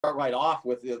right off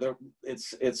with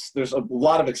there's a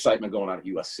lot of excitement going on at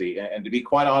USC, and to be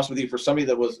quite honest with you, for somebody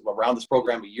that was around this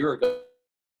program a year ago,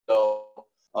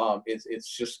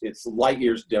 it's light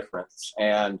years difference.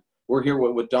 And we're here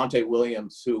with Donte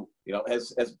Williams, who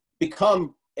has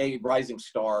become a rising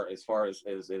star as far as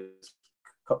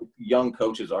young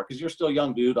coaches are, because you're still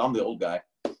young, dude. I'm the old guy.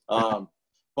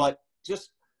 But just,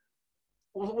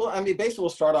 well, I mean, basically, we'll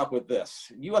start off with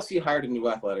this. USC hired a new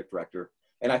athletic director,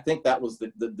 and I think that was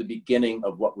the beginning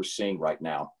of what we're seeing right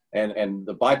now. And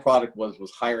the byproduct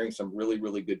was hiring some really,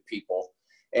 really good people.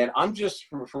 And I'm just,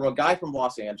 from a guy from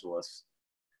Los Angeles,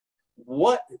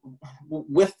 what,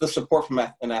 with the support from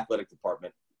an athletic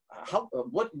department,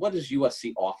 what does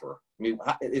USC offer? I mean,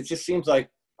 it just seems like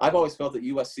I've always felt that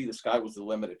USC, the sky was the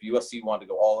limit. If USC wanted to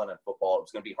go all in on football, it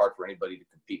was going to be hard for anybody to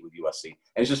compete with USC.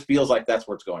 And it just feels like that's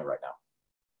where it's going right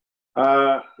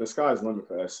now. The sky's the limit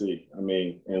for SC. I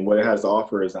mean, and what it has to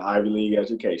offer is an Ivy League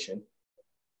education,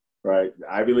 right?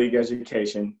 The Ivy League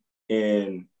education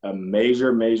in a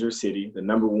major city, the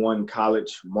 #1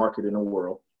 college market in the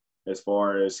world as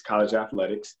far as college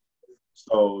athletics.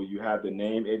 So you have the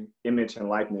name, image, and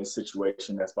likeness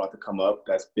situation that's about to come up.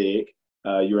 That's big.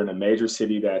 You're in a major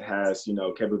city that has,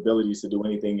 capabilities to do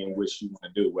anything in which you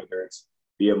want to do, whether it's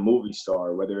be a movie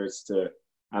star, whether it's to,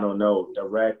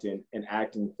 direct and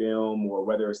act in film, or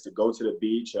whether it's to go to the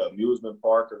beach, amusement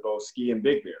park, or go ski in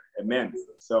Big Bear at Mammoth.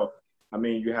 So, I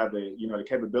mean, you have the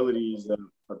capabilities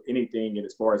of anything. And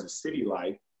as far as a city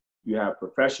life, you have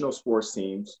professional sports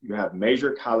teams, you have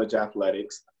major college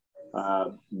athletics,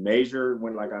 major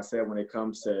when it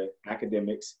comes to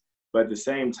academics, but at the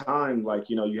same time,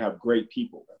 you have great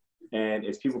people. And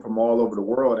it's people from all over the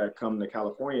world that come to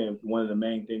California. And one of the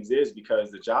main things is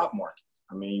because the job market.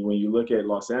 I mean, when you look at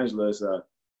Los Angeles,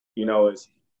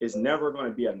 it's never going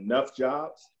to be enough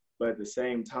jobs, but at the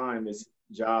same time, it's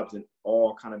jobs in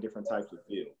all kind of different types of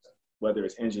fields, whether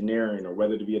it's engineering or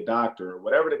whether to be a doctor or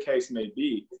whatever the case may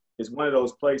be. It's one of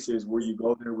those places where you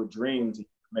go there with dreams and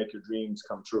make your dreams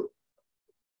come true.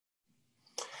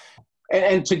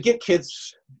 And to get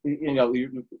kids,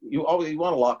 you always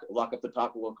want to lock up the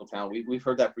top of local town. We've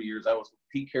heard that for years. That was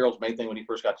Pete Carroll's main thing when he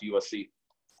first got to USC.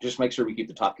 Just make sure we keep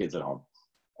the top kids at home.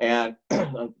 And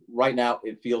right now,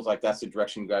 it feels like that's the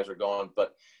direction you guys are going.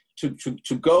 But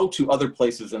to go to other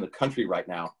places in the country right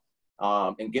now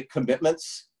and get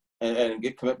commitments and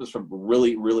get commitments from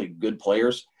really, really good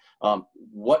players, how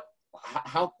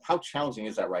challenging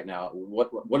is that right now?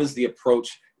 What is the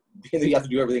approach? You have to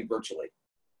do everything virtually.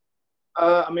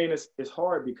 I mean, it's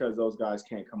hard because those guys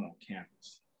can't come on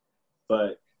campus.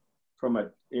 But from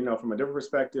a different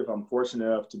perspective, I'm fortunate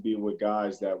enough to be with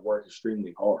guys that work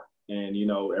extremely hard. And,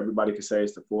 everybody could say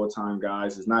it's the full-time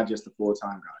guys. It's not just the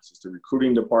full-time guys. It's the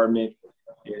recruiting department.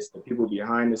 It's the people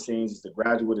behind the scenes. It's the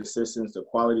graduate assistants, the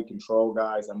quality control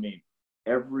guys. I mean,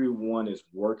 everyone is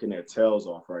working their tails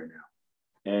off right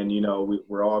now. And,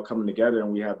 we're all coming together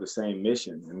and we have the same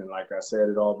mission. And then, like I said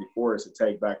it all before, is to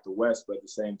take back the West. But at the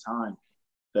same time,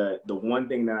 the one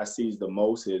thing that I see the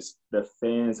most is the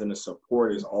fans and the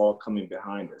support is all coming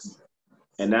behind us.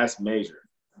 And that's major.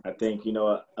 I think,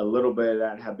 a little bit of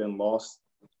that have been lost,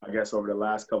 I guess, over the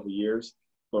last couple of years.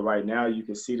 But right now you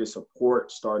can see the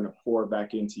support starting to pour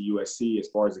back into USC as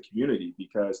far as the community,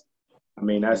 because, I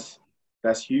mean, that's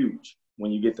huge.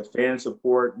 When you get the fan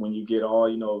support, when you get all,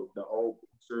 the old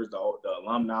boosters, the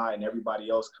alumni and everybody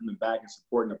else coming back and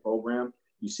supporting the program,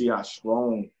 you see how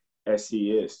strong SC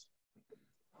is.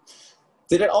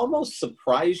 Did it almost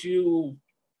surprise you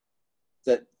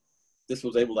that this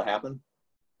was able to happen?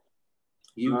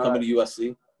 You coming to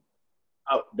USC?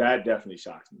 Oh, that definitely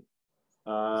shocked me.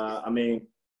 I mean,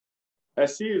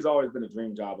 SC has always been a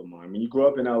dream job of mine. I mean, you grew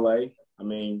up in LA. I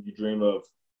mean, you dream of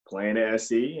playing at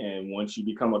SC, and once you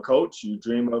become a coach, you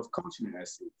dream of coaching at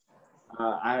SC.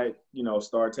 I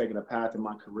started taking a path in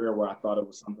my career where I thought it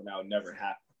was something that would never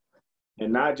happen.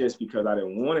 And not just because I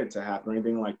didn't want it to happen or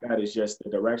anything like that. It's just the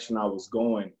direction I was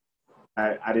going.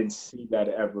 I didn't see that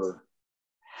ever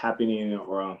happening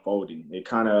or unfolding. It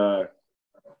kind of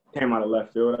came out of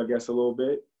left field, I guess, a little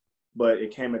bit. But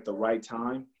it came at the right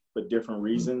time for different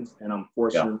reasons. And I'm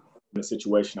fortunate in the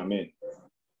situation I'm in.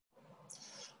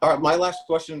 All right, my last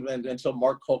question, and until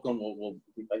Mark Holcomb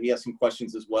he has some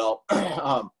questions as well.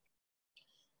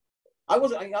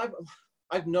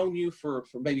 I've known you for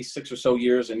maybe 6 or so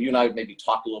years, and you and I have maybe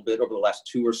talked a little bit over the last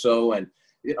 2 or so, and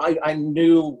I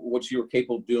knew what you were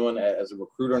capable of doing as a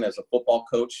recruiter and as a football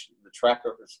coach. The track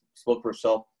record spoke for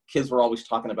itself. Kids were always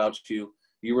talking about you.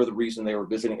 You were the reason they were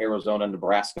visiting Arizona,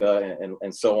 Nebraska,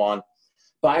 and so on.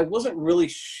 But I wasn't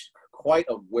really quite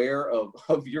aware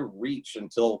of your reach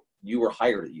until you were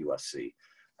hired at USC.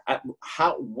 I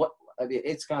mean,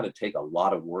 it's got to take a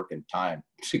lot of work and time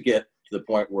to get to the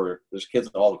point where there's kids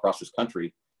all across this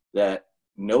country that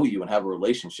know you and have a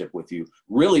relationship with you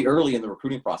really early in the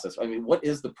recruiting process. I mean, what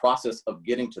is the process of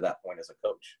getting to that point as a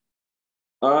coach?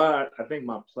 I think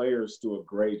my players do a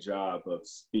great job of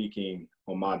speaking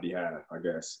on my behalf, I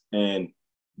guess. And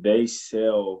they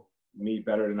sell me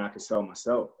better than I can sell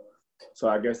myself. So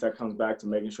I guess that comes back to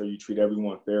making sure you treat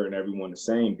everyone fair and everyone the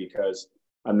same, because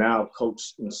I now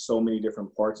coached in so many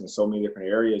different parts in so many different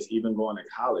areas, even going to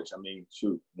college. I mean,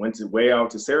 went way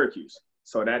out to Syracuse.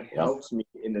 So that helps me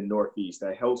in the Northeast.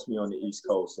 That helps me on the East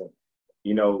Coast. And,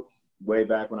 you know, way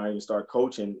back when I even started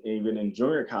coaching, even in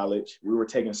junior college, we were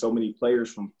taking so many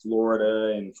players from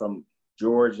Florida and from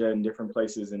Georgia and different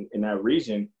places in that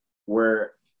region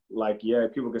where, like, yeah,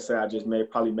 people could say I just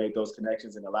probably made those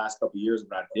connections in the last couple of years,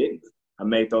 but I didn't. I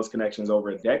made those connections over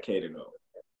a decade ago.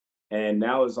 And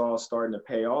now it's all starting to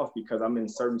pay off because I'm in a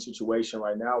certain situation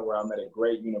right now where I'm at a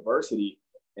great university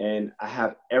and I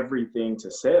have everything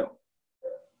to sell.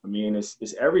 I mean, it's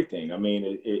everything. I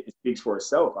mean, it speaks for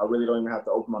itself. I really don't even have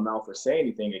to open my mouth or say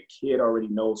anything. A kid already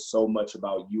knows so much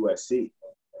about USC.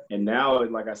 And now,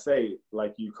 like I say,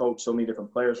 like you coach so many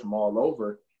different players from all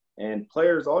over. And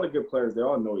players, all the good players, they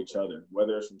all know each other,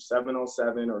 whether it's from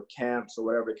 7-on-7 or camps or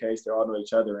whatever the case, they all know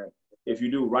each other. And if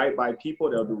you do right by people,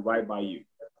 they'll do right by you.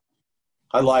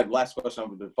 I lied. Last question, I'm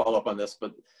going to follow up on this,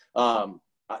 but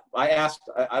I asked,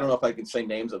 I don't know if I can say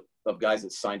names of guys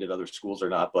that signed at other schools or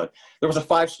not, but there was a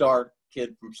 5-star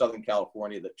kid from Southern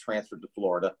California that transferred to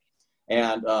Florida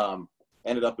and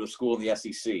ended up at a school in the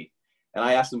SEC. And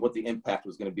I asked him what the impact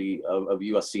was going to be of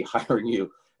USC hiring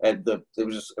you. And it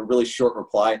was just a really short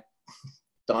reply.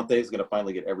 Donte is going to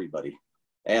finally get everybody.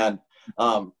 And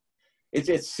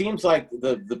it seems like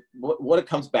what it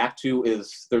comes back to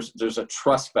is there's a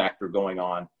trust factor going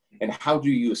on. And how do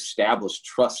you establish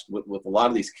trust with a lot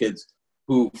of these kids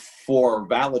who, for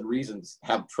valid reasons,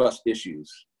 have trust issues?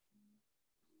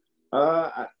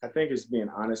 I think it's being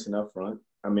honest and upfront.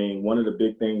 I mean, one of the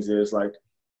big things is, like,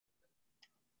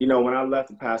 you know, when I left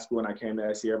the past school and I came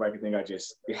to SC, everybody could think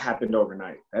it happened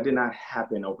overnight. That did not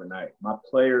happen overnight. My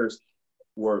players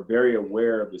were very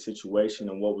aware of the situation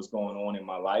and what was going on in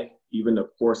my life, even the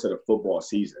course of the football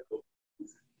season.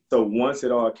 So once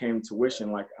it all came to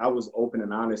fruition, like, I was open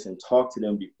and honest and talked to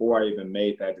them before I even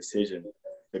made that decision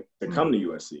to come to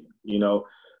USC, you know?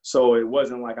 So it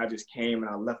wasn't like I just came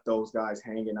and I left those guys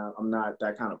hanging out. I'm not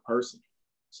that kind of person.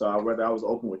 So I was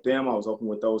open with them, I was open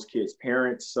with those kids'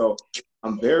 parents. So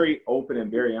I'm very open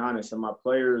and very honest. And my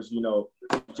players, you know,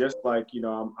 just like, you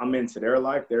know, I'm into their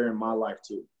life, they're in my life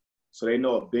too. So they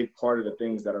know a big part of the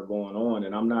things that are going on.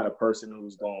 And I'm not a person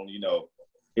who's going, you know,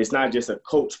 it's not just a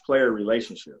coach-player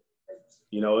relationship.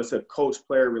 You know, it's a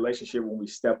coach-player relationship when we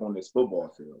step on this football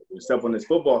field. When we step on this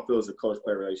football field, it's a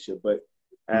coach-player relationship. But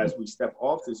as we step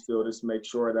off this field, it's make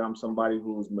sure that I'm somebody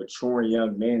who's maturing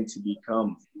young men to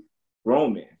become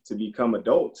grown men, to become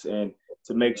adults, and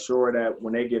to make sure that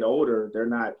when they get older, they're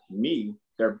not me,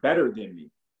 they're better than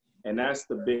me. And that's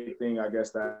the big thing, I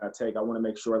guess, that I take. I want to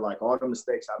make sure, like, all the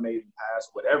mistakes I made in the past,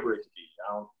 whatever it could be,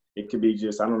 it could be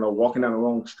just, I don't know, walking down the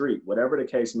wrong street, whatever the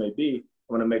case may be,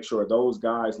 I want to make sure those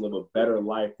guys live a better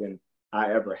life than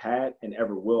I ever had and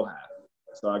ever will have.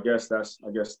 So I guess that's,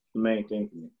 the main thing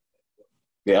for me.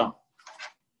 Yeah.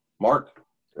 Mark.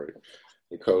 Great.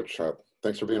 Hey, Coach,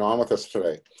 thanks for being on with us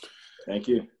today. Thank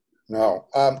you. No.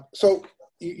 So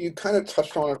you kind of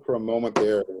touched on it for a moment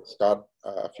there, Scott,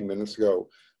 a few minutes ago,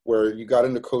 where you got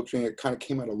into coaching. It kind of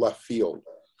came out of left field.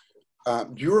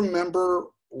 Do you remember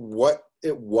what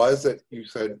it was that you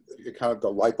said, it kind of, the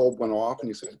light bulb went off and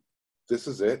you said, this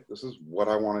is it, this is what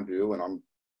I want to do, and I'm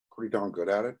pretty darn good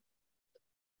at it?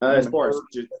 As far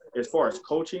as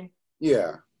coaching?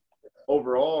 Yeah.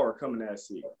 Overall or coming to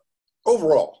SC?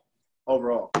 Overall.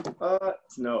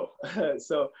 No.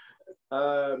 So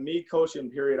me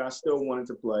coaching, period, I still wanted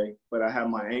to play, but I had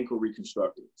my ankle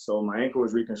reconstructed. So my ankle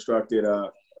was reconstructed.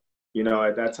 You know,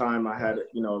 at that time I had,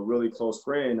 you know, a really close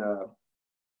friend,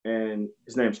 and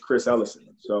his name's Chris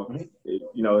Ellison. So,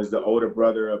 you know, is the older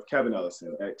brother of Kevin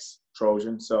Ellison,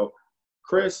 ex-Trojan. So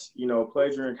Chris, you know,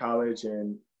 played during college,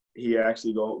 and he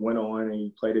actually went on and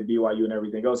he played at BYU and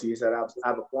everything else. He said, I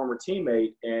have a former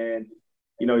teammate, and,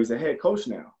 you know, he's a head coach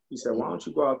now. He said, why don't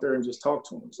you go out there and just talk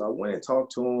to him? So I went and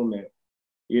talked to him, and,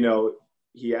 you know,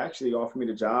 he actually offered me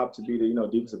the job to be the, you know,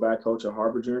 defensive back coach at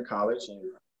Harvard Junior College.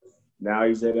 And now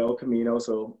he's at El Camino.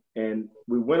 So, and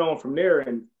we went on from there.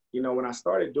 And, you know, when I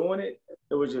started doing it,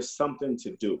 it was just something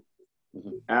to do.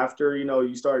 After, you know,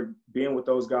 you started being with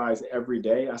those guys every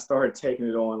day, I started taking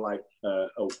it on like a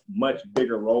much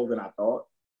bigger role than I thought.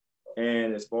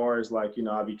 And as far as like, you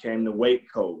know, I became the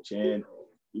weight coach. And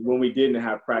when we didn't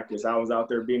have practice, I was out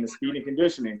there being the speed and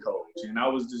conditioning coach. And I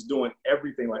was just doing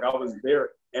everything. Like I was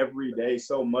there every day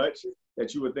so much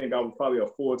that you would think I was probably a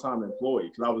full-time employee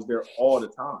because I was there all the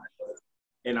time.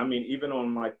 And I mean, even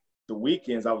on like the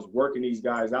weekends, I was working these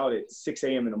guys out at 6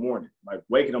 a.m. in the morning, like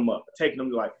waking them up, taking them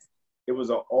to like, it was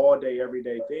an all day,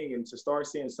 everyday thing. And to start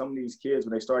seeing some of these kids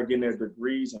when they start getting their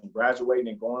degrees and graduating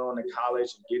and going on to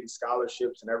college and getting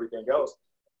scholarships and everything else,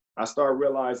 I started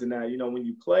realizing that, you know, when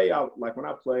you play out, like when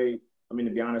I played, I mean,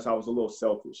 to be honest, I was a little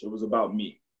selfish. It was about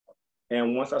me.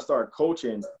 And once I started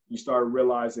coaching, you started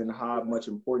realizing how much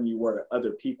important you were to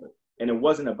other people. And it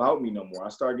wasn't about me no more. I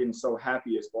started getting so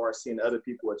happy as far as seeing other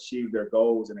people achieve their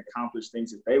goals and accomplish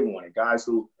things that they wanted. Guys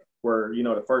who were, you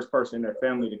know, the first person in their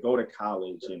family to go to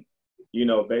college and, you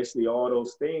know, basically all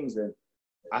those things. And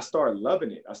I started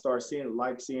loving it. I started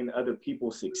seeing other people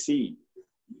succeed.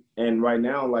 And right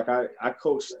now, like I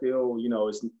coach still, you know,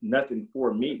 it's nothing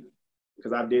for me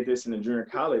because I did this in the junior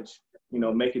college, you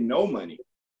know, making no money,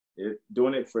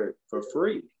 doing it for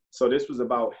free. So this was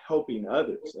about helping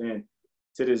others. And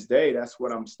to this day, that's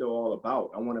what I'm still all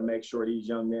about. I want to make sure these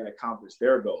young men accomplish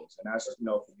their goals. And that's, you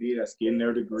know, for me, that's getting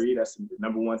their degree. That's the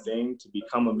number one thing, to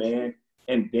become a man,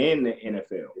 and then the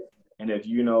NFL. And if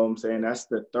you know what I'm saying, that's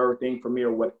the third thing for me,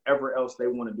 or whatever else they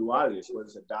want to do out of this, whether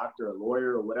it's a doctor, a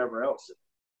lawyer, or whatever else.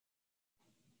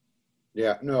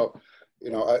 Yeah, no,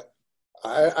 you know,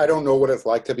 I don't know what it's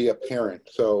like to be a parent.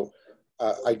 So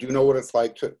I do know what it's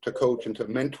like to coach and to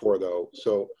mentor, though.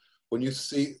 So when you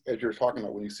see, as you're talking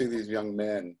about, when you see these young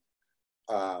men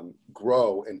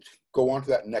grow and go on to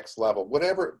that next level,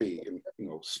 whatever it be, in, you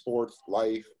know, sports,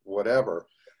 life, whatever,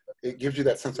 it gives you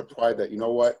that sense of pride that, you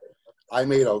know what, I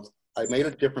made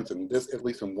a difference in this, at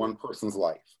least in one person's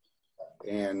life.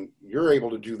 And you're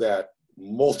able to do that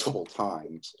multiple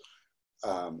times.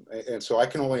 And so I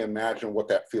can only imagine what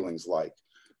that feeling's like.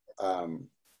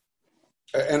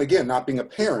 And again, not being a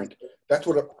parent, that's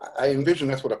what I envision.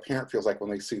 That's what a parent feels like when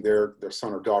they see their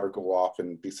son or daughter go off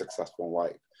and be successful in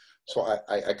life. So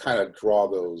I kind of draw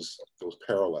those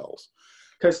parallels.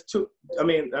 Because I'm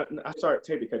sorry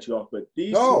to cut you off, but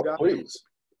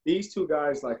these two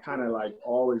guys like kind of like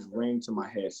always ring to my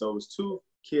head. So it was two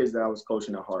kids that I was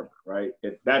coaching at Harvard, right?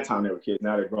 At that time they were kids,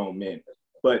 now they're grown men.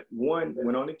 But one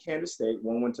went on to Kansas State,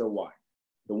 one went to Hawaii.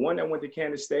 The one that went to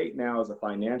Kansas State now is a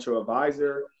financial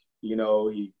advisor. You know,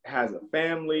 he has a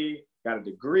family, got a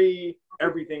degree,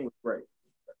 everything was great,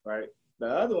 right? The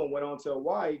other one went on to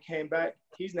Hawaii, came back,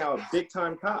 he's now a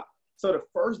big-time cop. So the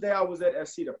first day I was at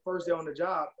SC, the first day on the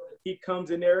job, he comes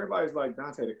in there, everybody's like,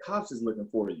 Donte, the cops is looking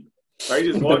for you. Right?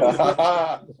 He just walks in like,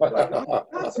 the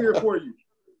cops here for you.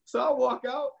 So I walk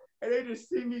out, and they just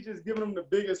see me just giving them the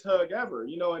biggest hug ever,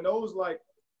 you know, and those like,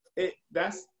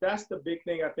 that's the big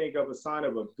thing I think of a sign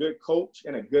of a good coach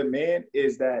and a good man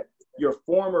is that your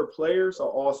former players are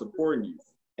all supporting you.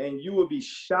 And you will be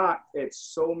shocked at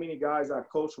so many guys I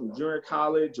coached from junior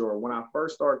college or when I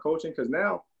first started coaching, because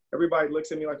now everybody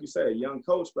looks at me like you said, a young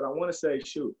coach, but I want to say,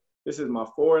 shoot, this is my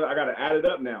fourth. I got to add it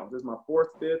up now. This is my fourth,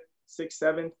 fifth, sixth,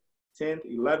 seventh, 10th,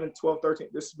 11th, 12th,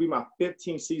 13th. This will be my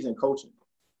 15th season coaching.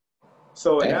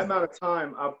 So in that amount of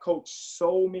time, I've coached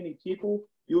so many people.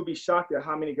 You'll be shocked at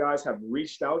how many guys have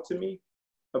reached out to me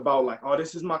about like, oh,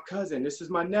 this is my cousin. This is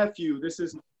my nephew. This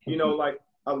is, you know, like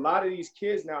a lot of these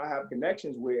kids now I have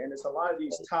connections with. And it's a lot of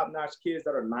these top-notch kids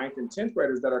that are 9th and 10th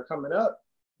graders that are coming up.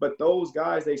 But those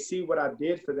guys, they see what I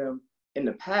did for them in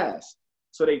the past.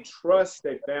 So they trust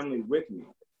their family with me.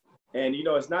 And, you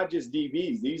know, it's not just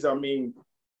DBs. These are,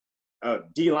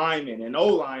 D linemen and O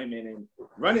linemen and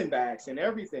running backs and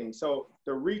everything. So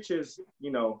the reach is,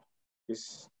 you know,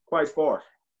 is quite far.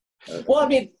 Well, I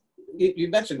mean, you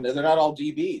mentioned that they're not all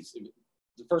DBs.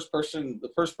 The first person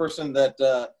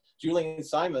that Julian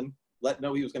Simon let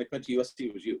know he was going to commit to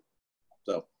USC was you.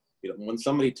 So, you know, when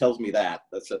somebody tells me that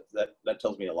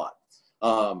tells me a lot.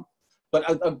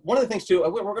 But one of the things too,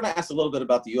 we're going to ask a little bit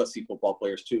about the USC football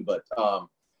players too. But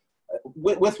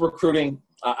with recruiting,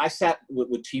 I sat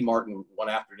with T. Martin one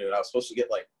afternoon. I was supposed to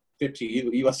get like 50.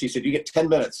 USC said, "You get 10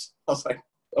 minutes." I was like,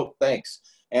 "Oh, thanks."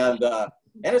 And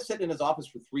I sat in his office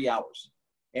for 3 hours,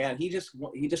 and he just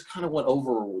kind of went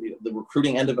over the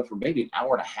recruiting end of it for maybe an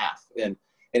hour and a half, and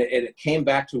it came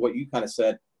back to what you kind of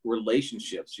said,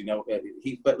 relationships. You know,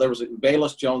 but there was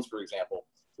Bayless Jones, for example,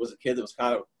 was a kid that was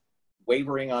kind of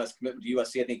wavering on his commitment to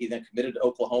USC. I think he then committed to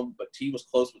Oklahoma, but T was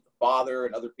close with the father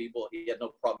and other people. He had no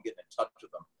problem getting in touch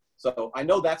with them. So I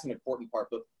know that's an important part,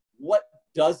 but what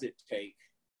does it take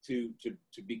to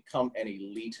become an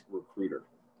elite recruiter?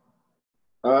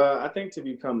 I think to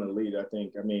become elite,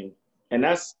 And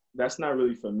that's not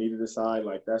really for me to decide.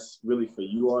 Like, that's really for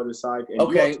you all to decide. And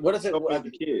Okay, what is it? so many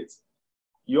kids.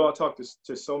 You all talk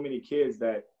to so many kids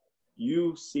that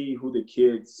you see who the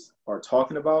kids are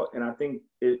talking about. And I think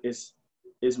it's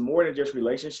more than just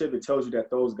relationship. It tells you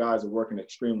that those guys are working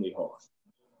extremely hard.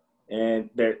 And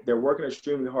they're working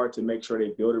extremely hard to make sure they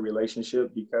build a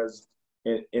relationship, because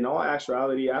in all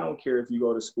actuality, I don't care if you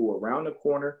go to school around the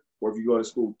corner or if you go to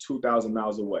school 2,000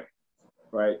 miles away,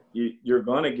 right? You're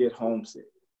going to get homesick,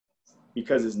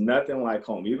 because it's nothing like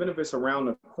home. Even if it's around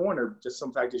the corner, just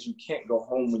some fact is you can't go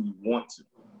home when you want to.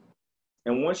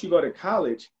 And once you go to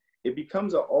college, it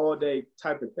becomes an all-day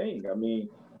type of thing. I mean,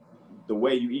 the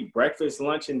way you eat breakfast,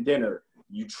 lunch, and dinner,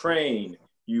 you train,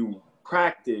 you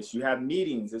practice, you have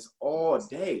meetings, it's all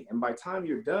day. And by the time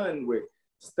you're done with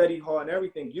study hall and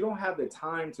everything, you don't have the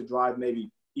time to drive, maybe,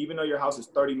 even though your house is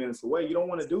 30 minutes away, you don't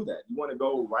want to do that. You want to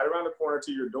go right around the corner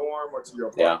to your dorm or to your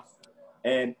apartment.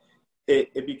 Yeah. And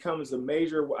it becomes a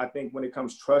major, I think, when it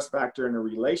comes trust factor in a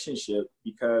relationship,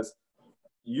 because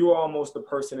you're almost the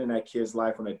person in that kid's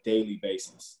life on a daily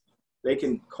basis. They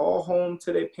can call home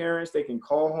to their parents, they can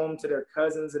call home to their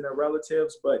cousins and their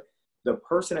relatives, but the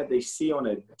person that they see on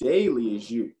a daily is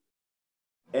you.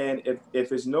 And if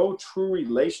there's no true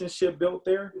relationship built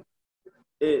there,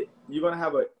 you're going to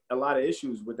have a lot of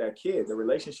issues with that kid. The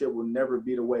relationship will never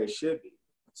be the way it should be.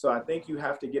 So I think you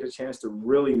have to get a chance to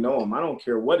really know them. I don't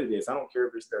care what it is. I don't care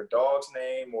if it's their dog's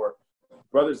name or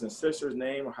brothers and sisters'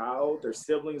 name or how old their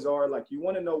siblings are. Like, you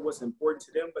want to know what's important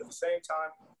to them, but at the same time,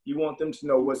 you want them to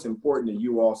know what's important to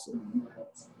you also.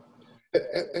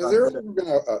 Has there ever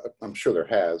been I'm sure there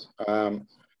has.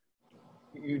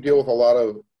 You deal with a lot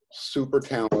of super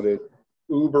talented,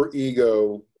 uber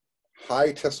ego,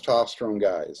 high testosterone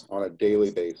guys on a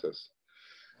daily basis,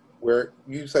 where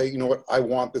you say, you know what, I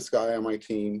want this guy on my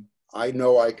team. I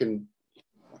know I can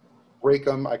break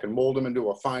him. I can mold him into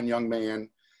a fine young man.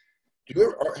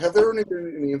 Have there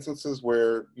been any instances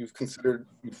where you've considered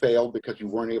you failed because you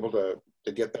weren't able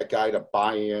to get that guy to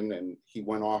buy in, and he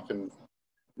went off and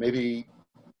maybe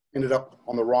ended up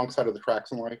on the wrong side of the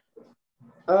tracks in life?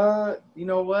 You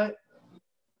know what?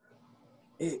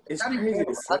 It's crazy.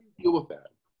 How do you deal with that?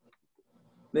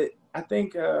 I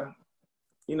think,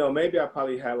 you know, maybe I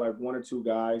probably had like one or two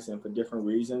guys, and for different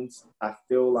reasons, I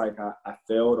feel like I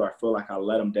failed, or I feel like I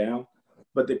let them down.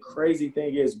 But the crazy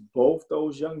thing is, both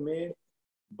those young men,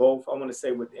 I want to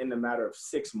say within the matter of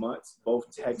 6 months,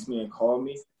 both text me and call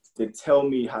me to tell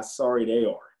me how sorry they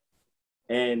are.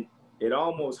 And it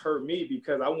almost hurt me,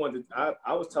 because I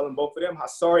was telling both of them how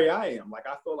sorry I am. Like,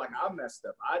 I feel like I messed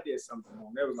up. I did something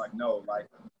wrong. They was like, no, like,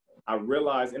 I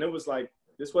realized, and it was like,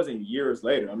 this wasn't years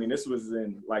later. I mean, this was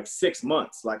in like 6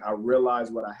 months. Like, I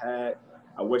realized what I had.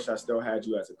 I wish I still had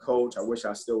you as a coach. I wish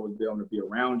I still was able to be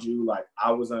around you. Like,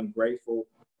 I was ungrateful.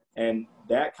 And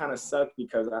that kind of sucked,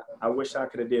 because I wish I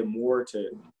could have did more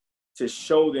to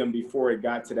show them before it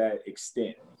got to that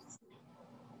extent.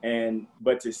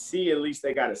 But to see at least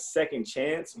they got a second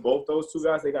chance, both those two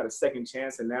guys, they got a second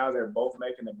chance, and now they're both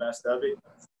making the best of it.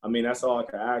 I mean, that's all I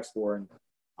could ask for. And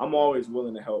I'm always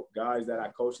willing to help guys that I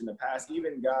coached in the past,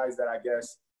 even guys that I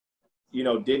guess, you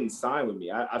know, didn't sign with me.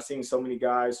 I've seen so many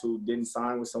guys who didn't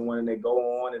sign with someone, and they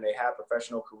go on and they have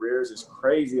professional careers. It's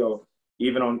crazy.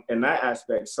 Even in that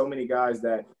aspect, so many guys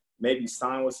that maybe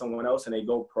sign with someone else and they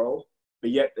go pro,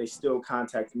 but yet they still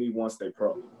contact me once they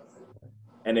pro.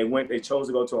 And they chose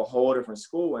to go to a whole different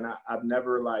school. And I've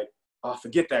never like, oh,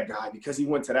 forget that guy because he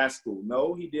went to that school.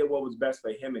 No, he did what was best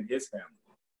for him and his family.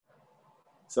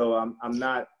 So I'm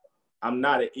not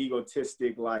an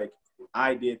egotistic, like,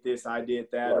 I did this, I did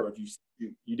that, or if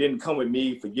you didn't come with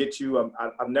me, forget you.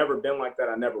 I've never been like that.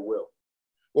 I never will.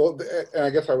 Well, and I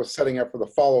guess I was setting up for the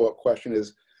follow-up question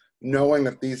is, knowing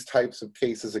that these types of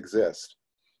cases exist,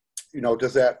 you know,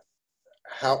 does that,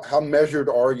 how measured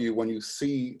are you when you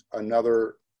see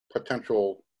another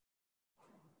potential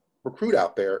recruit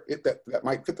out there that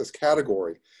might fit this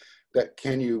category, that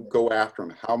can you go after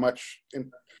him? How much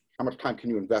time can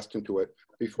you invest into it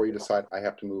before you decide I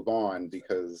have to move on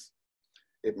because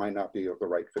it might not be the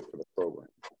right fit for the program?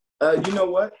 You know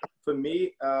what? For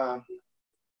me,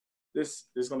 this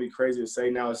is going to be crazy to say.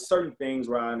 Now, there's certain things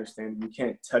where I understand you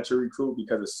can't touch a recruit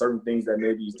because of certain things that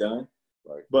maybe he's done.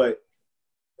 Right. But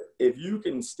if you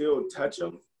can still touch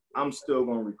him, I'm still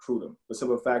going to recruit him. The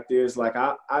simple fact is, like,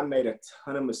 I made a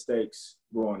ton of mistakes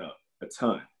growing up, a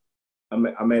ton.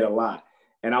 I made a lot.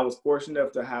 And I was fortunate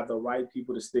enough to have the right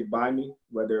people to stick by me,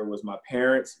 whether it was my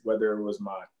parents, whether it was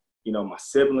my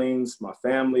siblings, my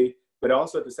family. But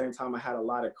also at the same time, I had a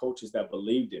lot of coaches that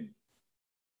believed in me.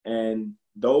 And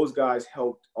those guys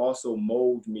helped also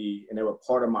mold me, and they were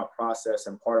part of my process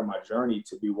and part of my journey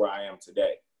to be where I am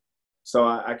today. So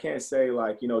I can't say,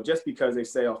 like, just because they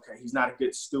say, okay, he's not a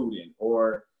good student,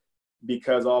 or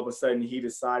because all of a sudden he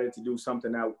decided to do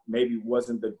something that maybe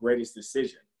wasn't the greatest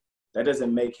decision, that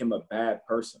doesn't make him a bad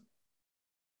person.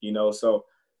 So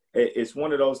it's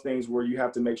one of those things where you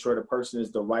have to make sure the person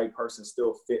is the right person,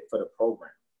 still fit for the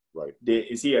program. Right.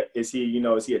 Is he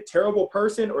a terrible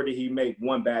person, or did he make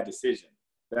one bad decision?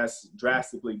 That's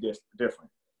drastically different.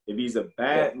 If he's a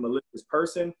bad, malicious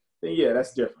person, then yeah,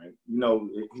 that's different.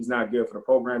 He's not good for the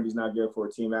program. He's not good for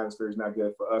a team atmosphere. He's not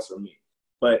good for us or me.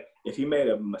 But if he made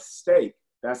a mistake,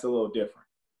 that's a little different.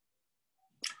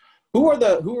 Who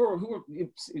are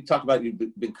you talked about, you've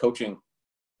been coaching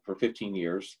for 15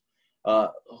 years.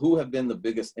 Who have been the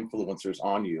biggest influencers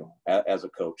on you as a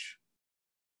coach?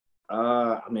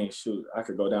 Shoot, I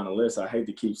could go down a list. I hate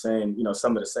to keep saying,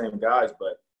 some of the same guys,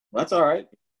 but that's all right.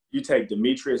 You take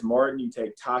Demetrius Martin, you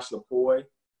take Tosh Lapoy,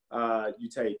 you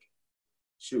take,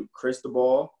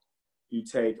 Cristobal, you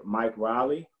take Mike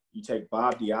Riley, you take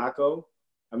Bob Diaco.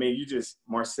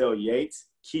 Marcel Yates,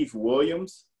 Keith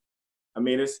Williams.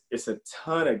 It's a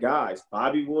ton of guys.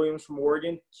 Bobby Williams from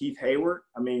Oregon, Keith Hayward.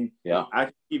 I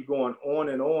can keep going on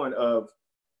and on of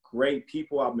great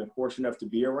people I've been fortunate enough to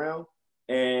be around.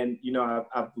 And,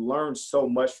 I've learned so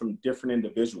much from different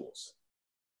individuals.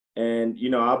 And,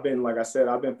 I've been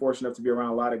fortunate enough to be around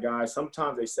a lot of guys.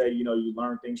 Sometimes they say, you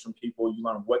learn things from people, you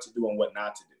learn what to do and what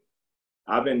not to do.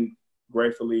 I've been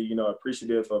gratefully,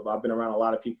 appreciative of, I've been around a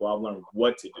lot of people, I've learned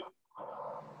what to do.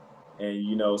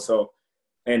 And,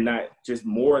 and not just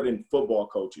more than football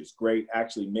coaches, great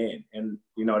actually men. And,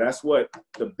 that's what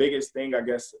the biggest thing, I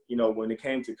guess, when it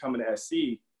came to coming to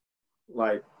SC,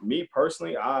 like me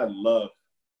personally, I love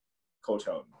Coach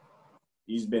Houghton.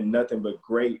 He's been nothing but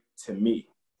great to me.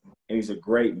 And he's a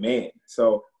great man.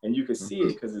 So, and you can see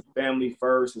it because it's family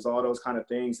first, it's all those kind of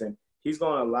things. And he's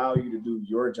going to allow you to do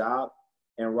your job.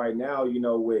 And right now,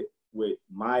 with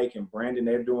Mike and Brandon,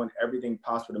 they're doing everything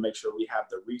possible to make sure we have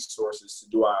the resources to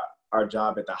do our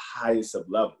job at the highest of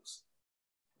levels.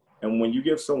 And when you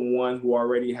give someone who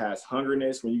already has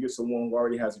hungriness, when you give someone who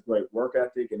already has a great work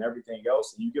ethic and everything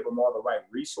else, and you give them all the right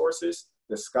resources,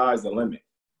 the sky's the limit.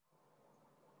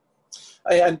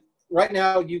 And right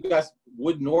now, you guys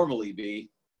would normally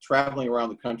be traveling around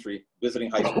the country,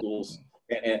 visiting high schools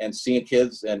and seeing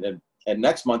kids. And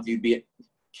next month, you'd be at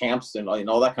camps and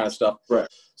all that kind of stuff. Right.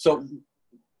 So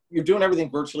you're doing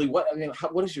everything virtually. What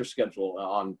is your schedule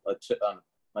on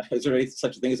is there any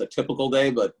such a thing as a typical day,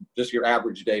 but just your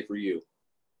average day for you?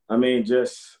 I'm going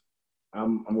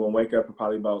to wake up at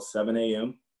probably about 7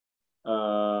 a.m.,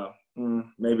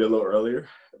 maybe a little earlier,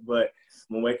 but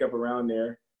I'm going to wake up around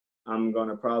there. I'm going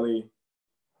to probably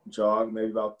jog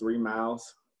maybe about 3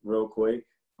 miles real quick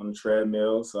on the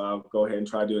treadmill. So I'll go ahead and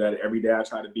try to do that every day. I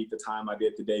try to beat the time I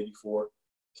did the day before.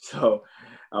 So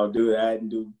I'll do that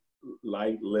and do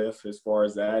light lift as far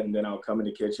as that. And then I'll come in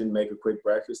the kitchen, make a quick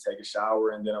breakfast, take a shower.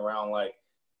 And then around like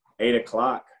 8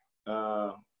 o'clock,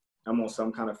 I'm on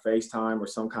some kind of FaceTime or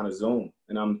some kind of Zoom.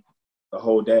 And I'm the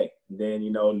whole day. And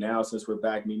then, now since we're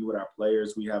back meeting with our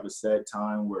players, we have a set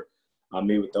time where I'll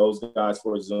meet with those guys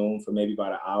for a Zoom for maybe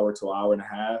about an hour to an hour and a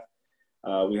half.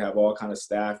 We have all kind of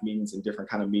staff meetings and different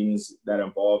kind of meetings that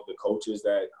involve the coaches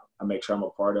that I make sure I'm a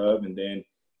part of. And then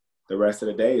the rest of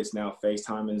the day is now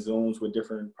FaceTime and Zooms with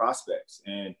different prospects.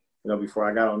 And, before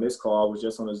I got on this call, I was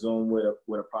just on a Zoom with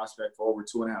a prospect for over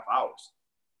 2.5 hours.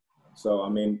 So,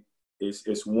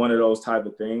 it's one of those type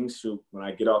of things. Shoot, when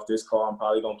I get off this call, I'm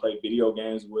probably going to play video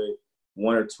games with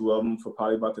 1 or 2 of them for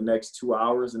probably about the next 2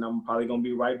 hours, and I'm probably going to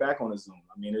be right back on a Zoom.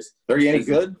 Are you any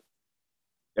good?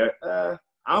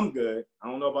 I'm good. I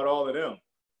don't know about all of them,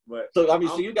 but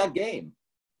so you got game.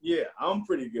 Yeah, I'm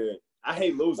pretty good. I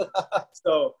hate losing.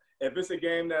 So if it's a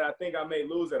game that I think I may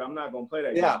lose it, I'm not going to play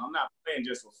that game. I'm not playing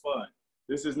just for fun.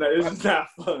 This is not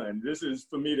fun. This is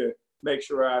for me to make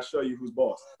sure I show you who's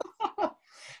boss.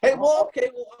 Hey,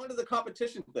 on to the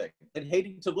competition thing and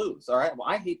hating to lose. All right. Well,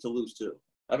 I hate to lose too.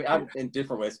 I'm in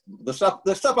different ways. The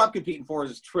stuff I'm competing for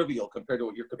is trivial compared to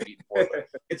what you're competing for.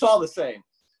 It's all the same.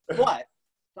 But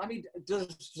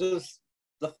does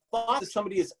the thought that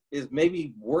somebody is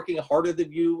maybe working harder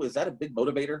than you, is that a big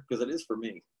motivator? Because it is for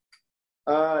me.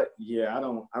 Yeah, I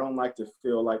don't like to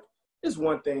feel like it's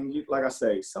one thing. Like I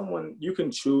say, you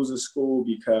can choose a school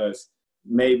because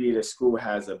maybe the school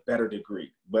has a better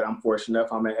degree. But I'm fortunate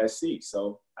enough I'm at SC,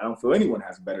 so I don't feel anyone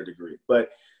has a better degree. But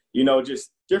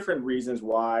just different reasons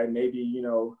why. Maybe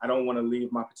I don't want to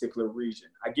leave my particular region.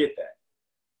 I get that.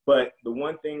 But the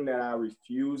one thing that I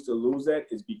refuse to lose at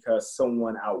is because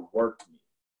someone outworked me.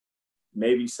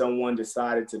 Maybe someone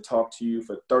decided to talk to you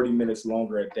for 30 minutes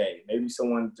longer a day. Maybe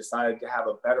someone decided to have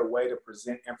a better way to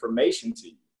present information to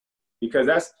you, because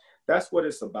that's what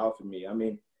it's about for me. I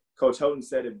mean, Coach Houghton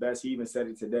said it best. He even said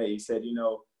it today. He said, you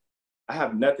know, I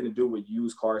have nothing to do with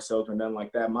used car sales or nothing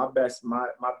like that. My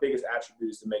biggest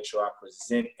attribute is to make sure I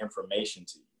present information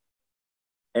to you.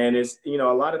 And it's, you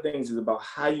know, a lot of things is about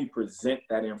how you present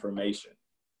that information.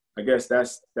 I guess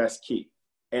that's key.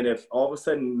 And if all of a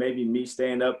sudden maybe me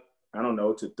staying up, I don't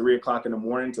know, to 3 o'clock in the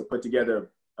morning to put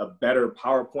together a better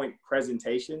PowerPoint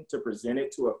presentation to present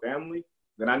it to a family,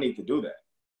 then I need to do that.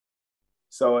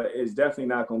 So it's definitely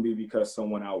not going to be because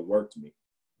someone outworked me.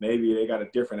 Maybe they got a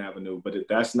different avenue, but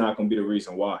that's not going to be the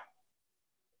reason why.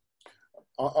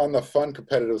 On the fun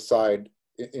competitive side,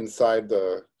 inside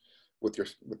with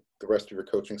the rest of your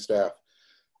coaching staff,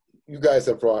 you guys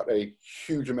have brought a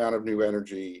huge amount of new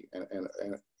energy and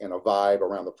a vibe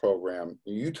around the program.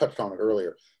 You touched on it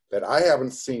earlier that I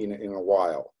haven't seen in a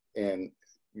while. And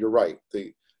you're right,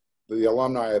 the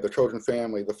alumni, the Trojan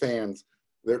family, the fans,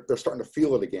 they're starting to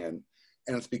feel it again.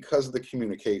 And it's because of the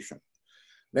communication.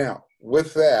 Now,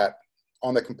 with that,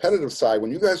 on the competitive side,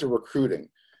 when you guys are recruiting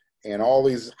and all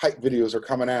these hype videos are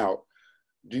coming out,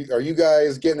 are you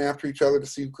guys getting after each other to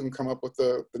see who can come up with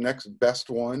the next best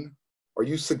one? Are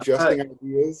you suggesting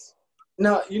ideas?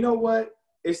 No, you know what?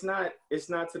 It's not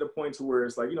to the point to where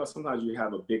it's like, you know, sometimes you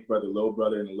have a big brother, little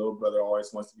brother, and the little brother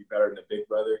always wants to be better than the big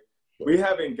brother. We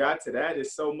haven't got to that.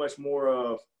 It's so much more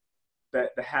of that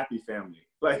the happy family.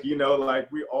 Like, you know,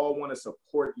 like we all want to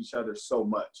support each other so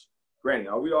much. Granted,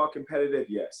 are we all competitive?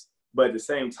 Yes. But at the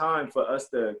same time, for us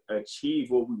to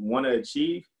achieve what we want to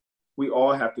achieve, we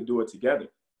all have to do it together.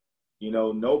 You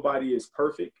know, nobody is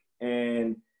perfect.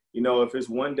 And, you know, if it's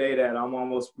one day that I'm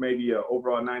almost maybe a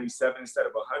overall 97 instead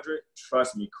of 100,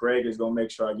 trust me, Craig is going to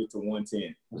make sure I get to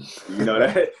 110. You know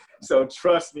that? So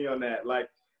trust me on that. Like,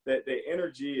 the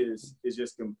energy is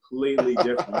just completely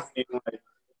different. Like,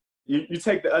 you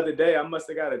take the other day, I must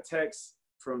have got a text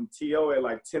from T.O. at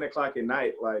like 10 o'clock at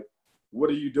night, like, what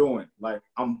are you doing? Like,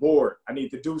 I'm bored. I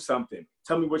need to do something.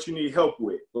 Tell me what you need help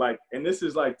with. Like, and this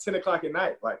is like 10 o'clock at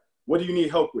night. Like, what do you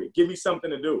need help with? Give me something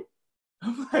to do.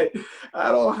 I'm like,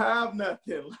 I don't have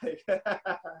nothing. Like,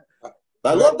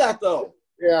 I love that though.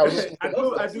 Yeah,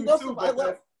 I do too.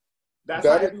 But that's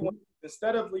how everyone.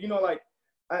 Instead of, you know, like,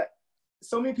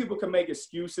 so many people can make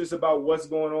excuses about what's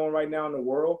going on right now in the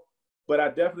world. But I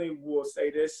definitely will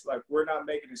say this: like, we're not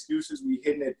making excuses. We're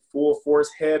hitting it full force,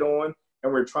 head on.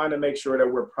 And we're trying to make sure that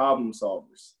we're problem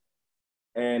solvers.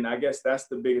 And I guess that's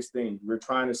the biggest thing. We're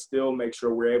trying to still make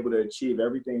sure we're able to achieve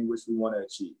everything which we want to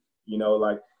achieve. You know,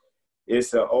 like,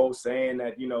 it's an old saying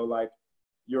that, you know, like,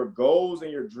 your goals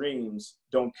and your dreams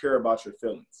don't care about your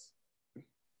feelings.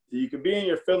 You can be in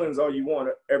your feelings all you want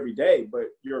every day, but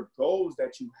your goals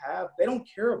that you have, they don't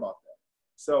care about that.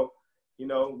 So, you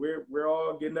know, we're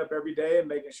all getting up every day and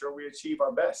making sure we achieve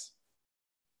our best.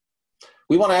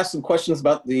 We want to ask some questions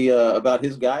about about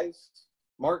his guys,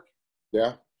 Mark.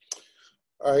 Yeah.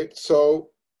 All right. So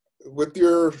with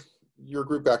your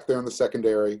group back there in the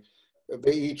secondary,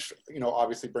 they each, you know,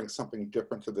 obviously bring something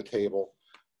different to the table.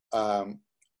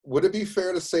 Would it be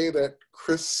fair to say that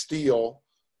Chris Steele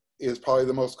is probably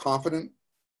the most confident,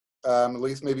 at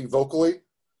least maybe vocally?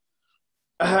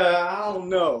 I don't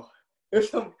know. I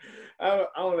don't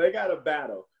know. They got a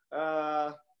battle.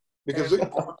 Because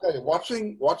I'll tell you,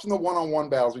 watching the one-on-one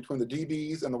battles between the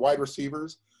DBs and the wide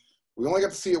receivers, we only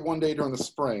got to see it one day during the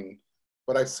spring,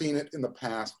 but I've seen it in the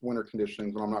past winter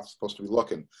conditions when I'm not supposed to be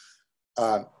looking.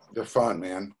 They're fun,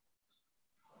 man.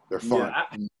 They're fun.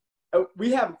 Yeah,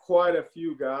 we have quite a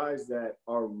few guys that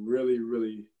are really,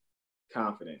 really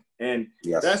confident. And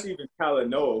yes, that's even Kyler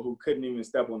Noah, who couldn't even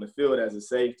step on the field as a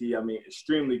safety. I mean,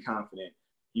 extremely confident.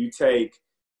 You take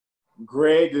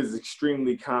Greg is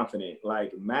extremely confident.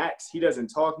 Like Max, he doesn't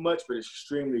talk much, but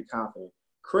extremely confident.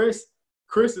 Chris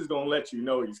is going to let you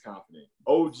know he's confident.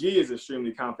 OG is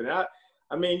extremely confident.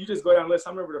 I mean, you just go down the list.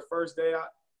 I remember the first day,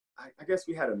 I guess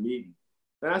we had a meeting.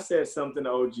 And I said something to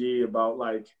OG about,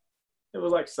 like, it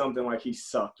was like something like he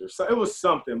sucked or so. It was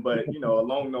something, but, you know,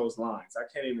 along those lines. I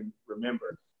can't even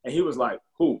remember. And he was like,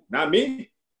 who? Not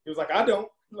me? He was like, I don't.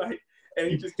 Like, and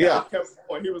he just kept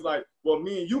going. He was like, well,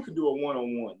 me and you can do a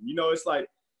one-on-one. You know, it's like,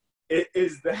 it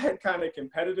is that kind of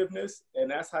competitiveness, and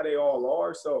that's how they all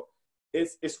are. So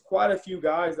it's quite a few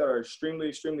guys that are extremely,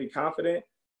 extremely confident.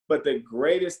 But the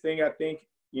greatest thing I think,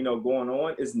 you know, going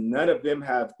on is none of them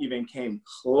have even came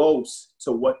close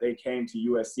to what they came to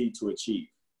USC to achieve.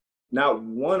 Not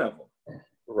one of them.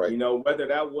 Right. You know, whether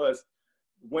that was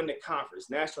win the conference,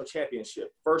 national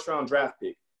championship, first-round draft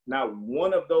pick, not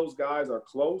one of those guys are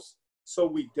close. So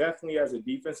we definitely, as a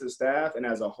defensive staff and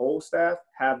as a whole staff,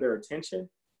 have their attention.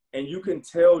 And you can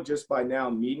tell just by now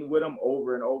meeting with them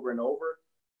over and over and over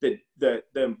the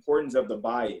importance of the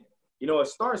buy-in. You know, it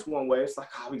starts one way. It's like,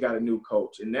 oh, we got a new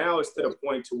coach. And now it's to the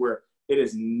point to where it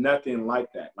is nothing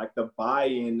like that. Like the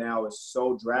buy-in now is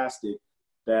so drastic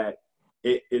that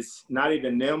it's not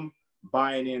even them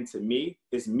buying into me.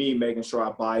 It's me making sure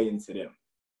I buy into them.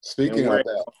 Speaking of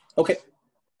that. Okay.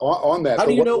 On that. How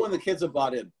do you know when the kids have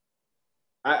bought in?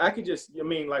 I could just, I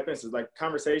mean, like, for instance, like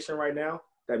conversation right now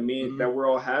that that we're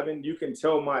all having, you can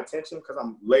tell my attention because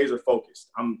I'm laser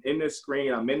focused. I'm in this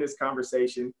screen. I'm in this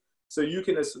conversation. So you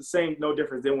can, it's the same, no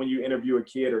difference than when you interview a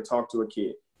kid or talk to a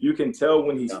kid. You can tell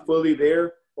when he's fully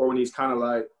there or when he's kind of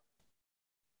like,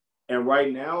 and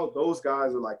right now, those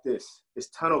guys are like this. It's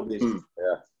tunnel vision.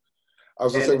 Yeah. I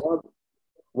was going to say,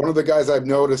 one of the guys I've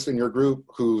noticed in your group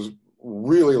who's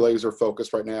really laser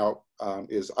focused right now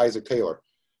is Isaac Taylor.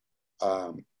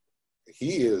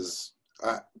 He is,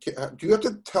 do you have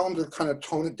to tell him to kind of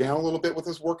tone it down a little bit with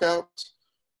his workouts?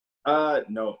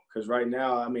 No, because right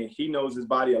now, I mean, he knows his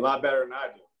body a lot better than I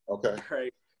do. Okay.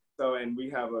 Right. So, and we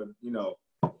have a, you know,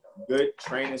 good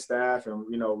training staff, and,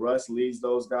 you know, Russ leads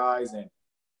those guys, and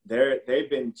they've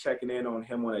been checking in on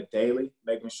him on a daily,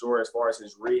 making sure as far as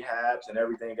his rehabs and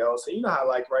everything else. So, you know how,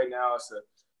 like, right now it's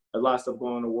a lot of stuff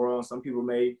going on in the world. Some people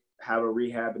may have a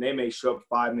rehab and they may show up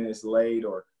 5 minutes late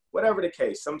or whatever the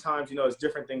case. Sometimes, you know, there's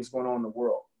different things going on in the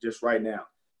world just right now.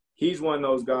 He's one of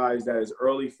those guys that is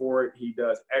early for it. He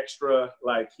does extra,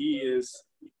 like he is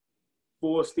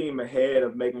full steam ahead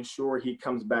of making sure he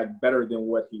comes back better than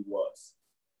what he was.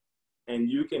 And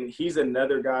he's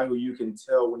another guy who you can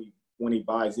tell when he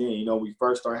buys in. You know, we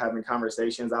first start having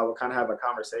conversations. I would kind of have a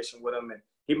conversation with him and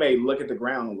he may look at the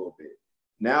ground a little bit.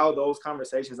 Now those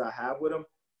conversations I have with him,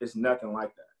 it's nothing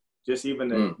like that. Just even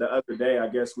the other day, I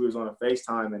guess we was on a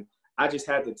FaceTime and I just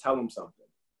had to tell him something.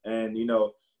 And, you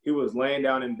know, he was laying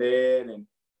down in bed and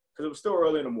because it was still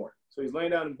early in the morning. So he's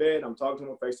laying down in bed. I'm talking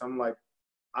to him on FaceTime. I'm like,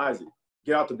 Isaac,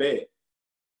 get out the bed.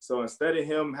 So instead of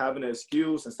him having an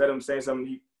excuse, instead of him saying something,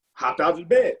 he hopped out of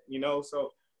bed, you know.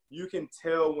 So you can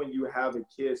tell when you have the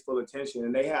kids' full attention,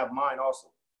 and they have mine also.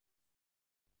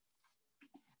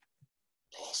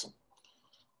 Awesome.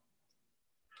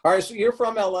 All right, so you're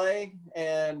from LA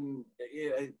and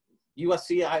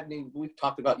USC. I mean, we've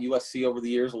talked about USC over the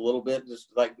years a little bit, just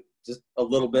a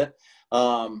little bit.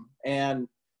 And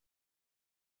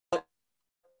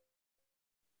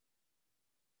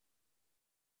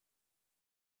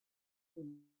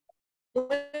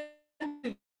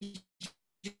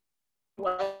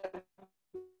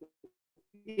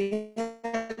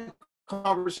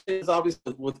conversations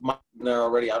obviously with my there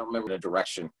already. I don't remember the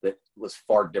direction that was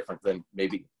far different than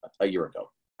maybe a year ago.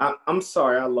 I'm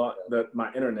sorry, I lost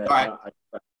my internet. All right.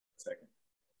 A second.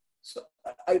 So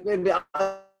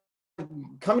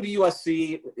coming to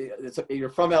USC, you're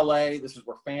from LA. This is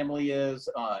where family is.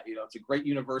 You know, it's a great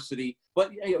university.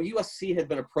 But you know, USC had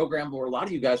been a program where a lot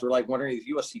of you guys were like wondering if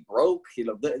USC broke. You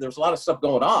know, there's a lot of stuff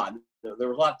going on. There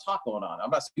was a lot of talk going on. I'm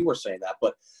not saying you were saying that,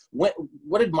 but what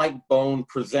did Mike Bone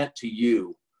present to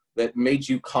you that made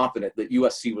you confident that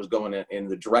USC was going in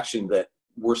the direction that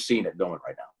we're seeing it going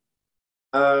right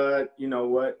now? You know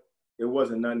what? It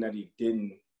wasn't nothing that he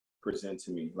didn't present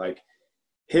to me. Like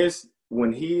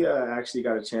when he actually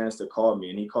got a chance to call me,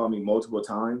 and he called me multiple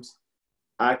times,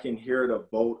 I can hear the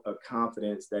bolt of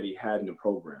confidence that he had in the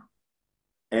program.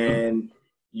 And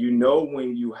you know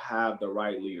when you have the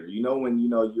right leader. You know when, you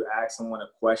know, you ask someone a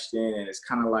question and it's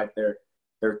kind of like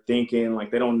they're thinking,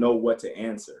 like they don't know what to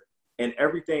answer. And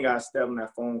everything I said on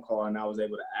that phone call and I was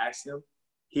able to ask him,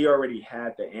 he already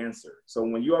had the answer. So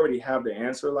when you already have the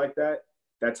answer like that,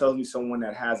 that tells me someone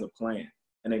that has a plan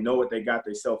and they know what they got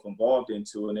themselves involved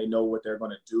into and they know what they're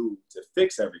going to do to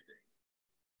fix everything.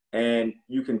 And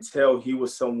you can tell he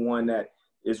was someone that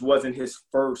this wasn't his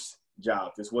first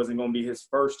job. This wasn't going to be his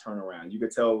first turnaround. You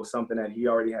could tell it was something that he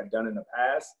already had done in the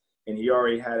past, and he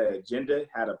already had an agenda,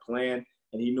 had a plan,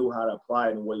 and he knew how to apply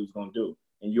it and what he was going to do.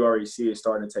 And you already see it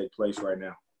starting to take place right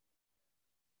now.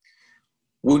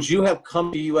 Would you have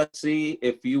come to USC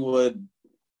if you would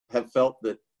have felt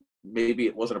that maybe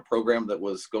it wasn't a program that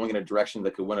was going in a direction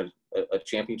that could win a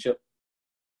championship?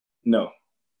 No.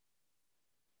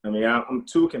 I mean, I'm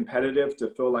too competitive to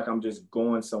feel like I'm just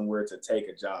going somewhere to take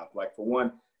a job. Like, for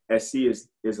one, SC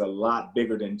is a lot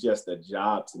bigger than just a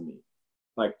job to me.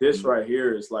 Like, this right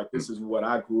here is like, this is what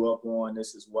I grew up on.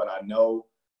 This is what I know.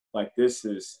 Like, this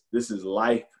is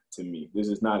life to me. This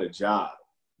is not a job.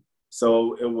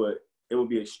 So it would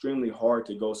be extremely hard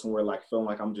to go somewhere like feeling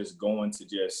like I'm just going to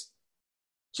just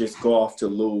just go off to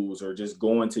lose or just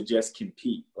going to just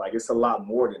compete. Like, it's a lot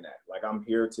more than that. Like, I'm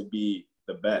here to be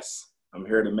the best. I'm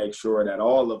here to make sure that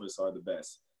all of us are the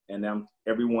best. And then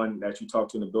everyone that you talk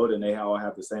to in the building, they all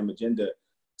have the same agenda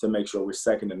to make sure we're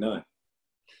second to none.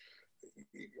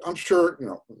 I'm sure,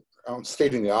 I'm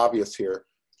stating the obvious here.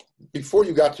 Before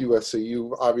you got to USC,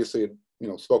 you obviously had,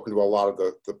 spoken to a lot of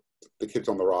the kids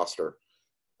on the roster.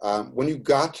 When you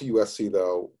got to USC,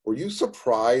 though, were you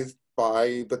surprised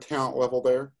by the talent level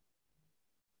there?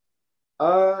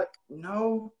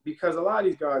 No, because a lot of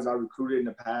these guys I recruited in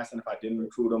the past, and if I didn't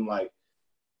recruit them, like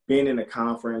being in the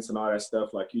conference and all that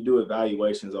stuff, like you do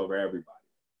evaluations over everybody,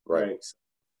 right? So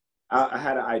I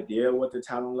had an idea what the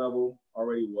talent level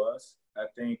already was. I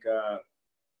think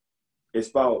it's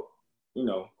about,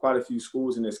 quite a few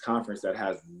schools in this conference that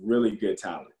has really good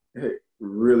talent,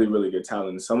 really, really good talent.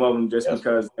 And some of them, just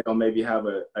because they don't maybe have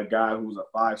a guy who's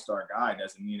a 5-star guy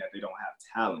doesn't mean that they don't have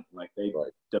talent. Like they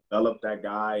developed that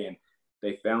guy and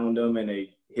they found him and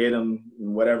they hit him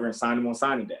and whatever and signed him on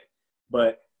signing day.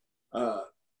 But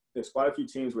there's quite a few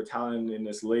teams with talent in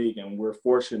this league, and we're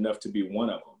fortunate enough to be one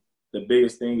of them. The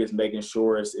biggest thing is making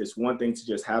sure it's one thing to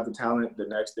just have the talent. The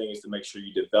next thing is to make sure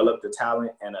you develop the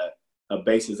talent and a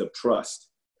basis of trust.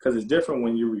 Because it's different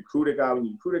when you recruit a guy. When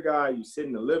you recruit a guy, you sit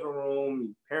in the living room,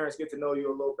 your parents get to know you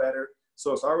a little better.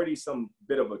 So it's already some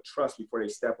bit of a trust before they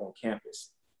step on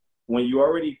campus. When you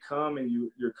already come and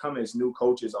you're coming as new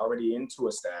coaches already into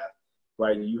a staff,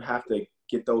 right, you have to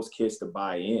get those kids to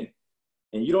buy in.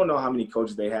 And you don't know how many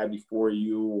coaches they had before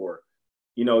you or,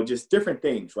 just different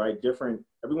things, right?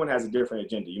 Everyone has a different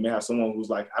agenda. You may have someone who's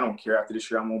like, I don't care, after this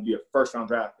year, I'm going to be a first-round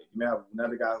draft pick. You may have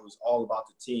another guy who's all about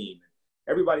the team.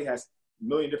 Everybody has a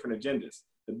million different agendas.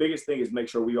 The biggest thing is make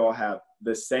sure we all have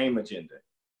the same agenda.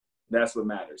 That's what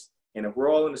matters. And if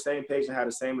we're all on the same page and have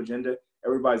the same agenda,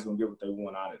 everybody's going to get what they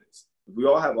want out of this. If we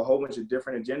all have a whole bunch of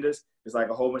different agendas, it's like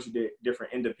a whole bunch of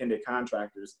different independent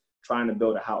contractors trying to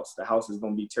build a house. The house is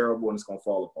going to be terrible and it's going to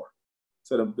fall apart.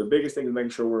 So the biggest thing is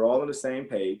making sure we're all on the same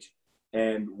page.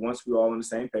 And once we're all on the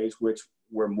same page, which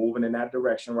we're moving in that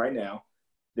direction right now,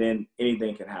 then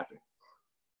anything can happen.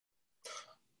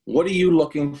 What are you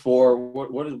looking for?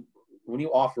 When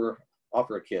you offer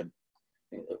a kid,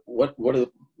 what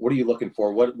are you looking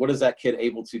for? What is that kid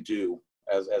able to do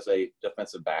as a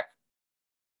defensive back?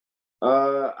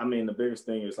 The biggest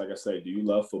thing is, like I say, do you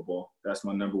love football? That's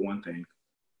my number one thing.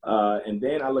 And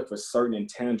then I look for certain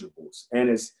intangibles.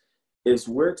 And it's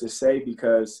weird to say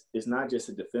because it's not just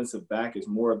a defensive back. It's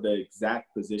more of the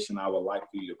exact position I would like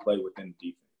for you to play within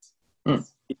the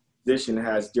defense. Each position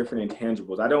has different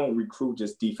intangibles. I don't recruit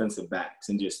just defensive backs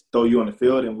and just throw you on the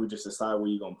field and we just decide where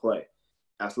you're going to play.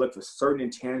 I have to look for certain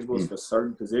intangibles for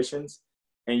certain positions.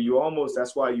 And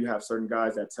that's why you have certain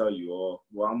guys that tell you, oh,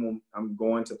 well, I'm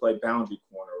going to play boundary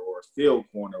corner or field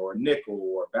corner or nickel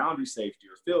or boundary safety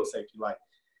or field safety. Like,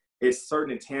 it's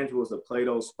certain intangibles to play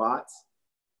those spots.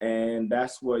 And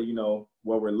that's what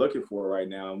we're looking for right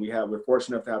now. And we're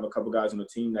fortunate enough to have a couple guys on the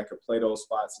team that could play those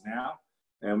spots now.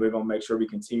 And we're going to make sure we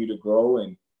continue to grow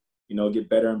and, get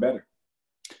better and better.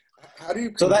 How do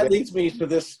you? So that leads me to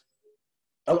this.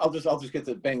 I'll just get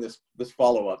to bang this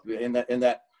follow up in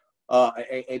that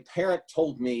a parent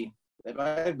told me, and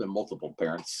I have been multiple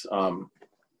parents,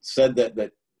 said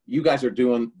that you guys are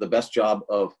doing the best job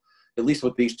of, at least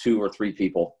with these 2 or 3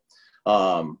 people,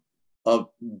 of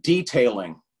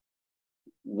detailing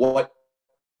what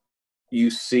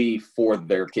you see for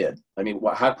their kid. I mean,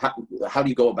 how do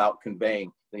you go about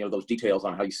conveying those details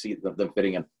on how you see them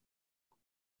fitting in?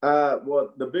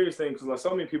 Well, the biggest thing, because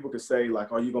so many people could say,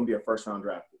 like, are you going to be a first-round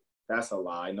draft pick? That's a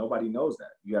lie. Nobody knows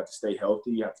that. You have to stay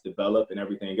healthy. You have to develop and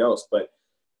everything else. But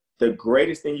the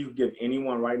greatest thing you can give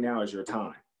anyone right now is your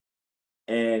time.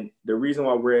 And the reason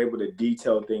why we're able to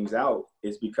detail things out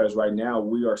is because right now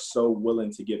we are so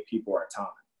willing to give people our time.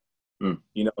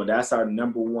 That's our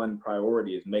number one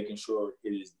priority, is making sure it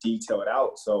is detailed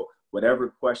out. So whatever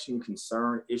question,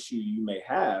 concern, issue you may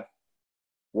have,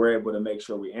 we're able to make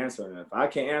sure we answer. And if I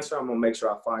can't answer, I'm going to make sure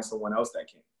I find someone else that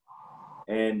can.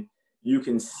 And you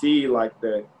can see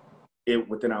it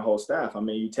within our whole staff. I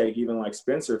mean, you take even like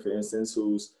Spencer, for instance,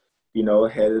 who's,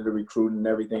 head of the recruiting and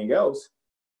everything else.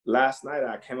 Last night,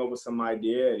 I came up with some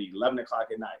idea at 11 o'clock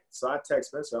at night. So I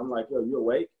text Spencer. I'm like, yo, you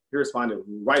awake? He responded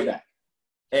right back.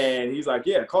 And he's like,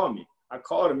 yeah, call me. I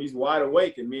called him. He's wide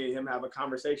awake. And me and him have a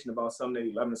conversation about something at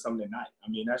 11 or something at night. I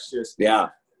mean, that's just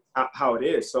how it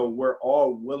is. So we're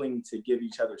all willing to give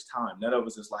each other's time. None of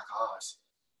us is like, oh,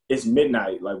 it's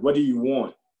midnight. Like, what do you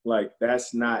want? Like,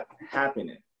 that's not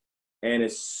happening. And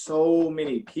it's so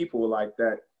many people like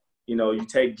that, you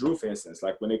take Drew, for instance,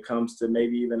 like when it comes to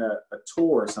maybe even a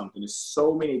tour or something, there's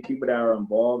so many people that are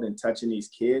involved in touching these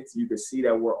kids. You can see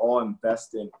that we're all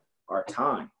investing our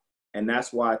time. And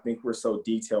that's why I think we're so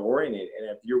detail oriented. And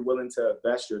if you're willing to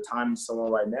invest your time in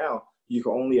someone right now, you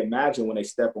can only imagine when they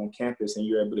step on campus and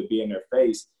you're able to be in their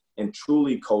face and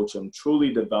truly coach them,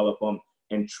 truly develop them,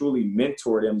 and truly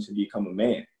mentor them to become a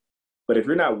man. But if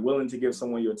you're not willing to give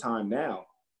someone your time now,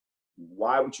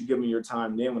 why would you give them your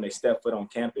time then when they step foot on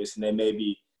campus and they may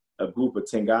be a group of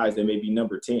 10 guys, they may be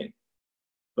number 10.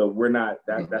 But we're not,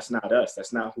 that's not us.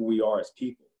 That's not who we are as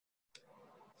people.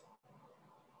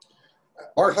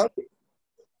 Art,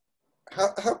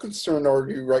 how concerned are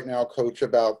you right now, Coach,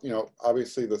 about,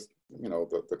 obviously the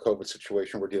COVID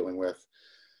situation we're dealing with?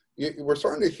 We're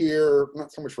starting to hear,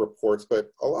 not so much reports,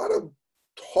 but a lot of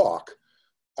talk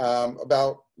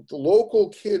about the local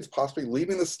kids possibly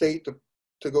leaving the state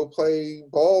to go play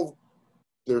ball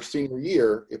their senior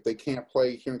year if they can't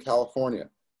play here in California.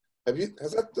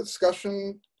 Has that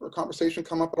discussion or conversation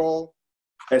come up at all?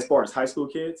 As far as high school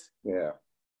kids? Yeah.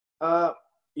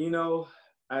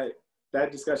 That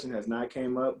discussion has not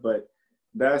came up, but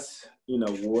that's,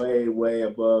 way, way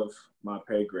above my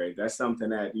pay grade. That's something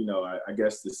that, I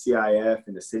guess the CIF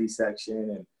and the city section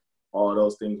and all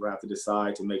those things will have to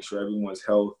decide to make sure everyone's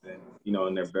health and,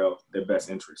 in their best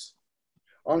interest.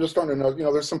 I'm just starting to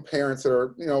know, there's some parents that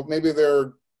are, maybe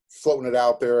they're floating it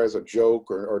out there as a joke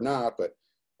or not, but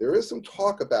there is some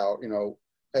talk about,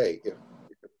 hey, if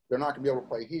they're not going to be able to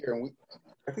play here, and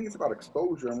I think it's about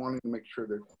exposure and wanting to make sure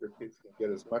that their kids can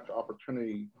get as much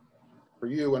opportunity for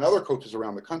you and other coaches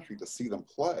around the country to see them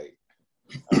play.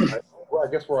 I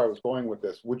guess where I was going with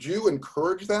this, would you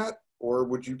encourage that, or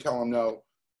would you tell them no,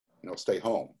 stay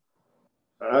home?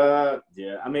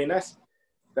 Yeah, I mean,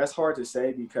 that's hard to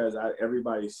say because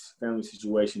everybody's family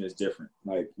situation is different.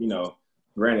 Like,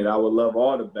 granted, I would love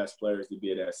all the best players to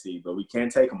be at SC, but we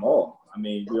can't take them all. I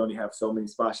mean, we only have so many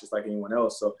spots just like anyone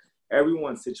else. So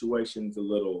everyone's situation is a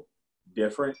little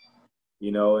different,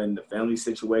 and the family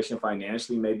situation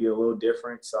financially may be a little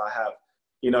different. So I have,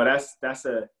 that's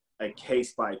a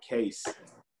case by case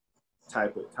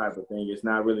type of thing. It's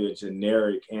not really a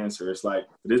generic answer. It's like,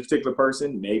 for this particular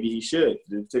person, maybe he should.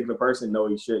 For this particular person, no,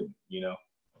 he shouldn't, Yeah,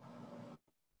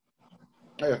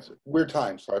 it's weird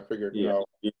times, so I figured, Yeah,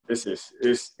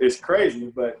 it's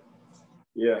crazy, but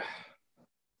yeah.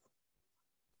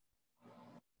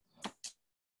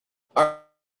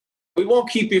 We won't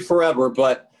keep you forever,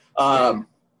 but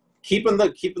keeping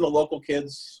the local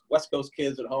kids, West Coast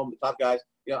kids at home, the top guys.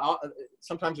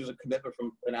 Sometimes there's a commitment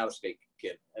from an out-of-state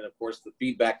kid, and of course the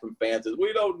feedback from fans is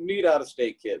we don't need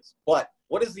out-of-state kids. But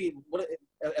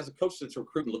as a coach that's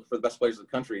recruiting, looking for the best players in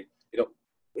the country,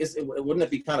 wouldn't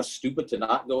it be kind of stupid to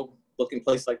not go look in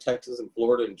places like Texas and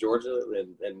Florida and Georgia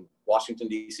and Washington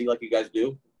D.C. like you guys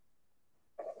do?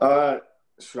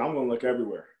 Sure, I'm gonna look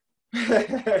everywhere.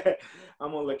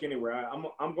 I'm gonna look anywhere.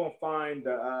 I'm gonna find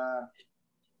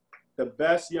the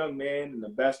best young man and the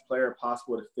best player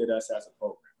possible to fit us as a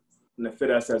program and to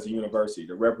fit us as a university,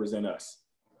 to represent us.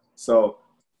 So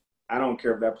I don't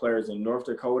care if that player is in North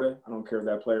Dakota. I don't care if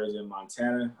that player is in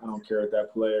Montana. I don't care if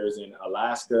that player is in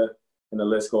Alaska, and the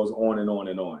list goes on and on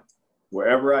and on.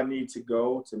 Wherever I need to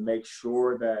go to make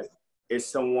sure that it's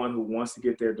someone who wants to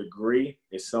get their degree,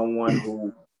 it's someone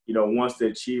who wants to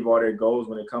achieve all their goals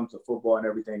when it comes to football and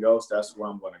everything else, that's where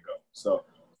I'm going to go. So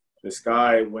the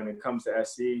sky, when it comes to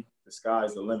SC, the sky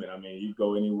is the limit. I mean, you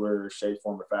go anywhere, shape,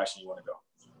 form, or fashion you want to go.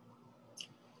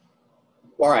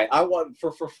 All right. I want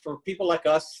for people like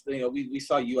us, we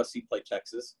saw USC play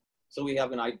Texas, so we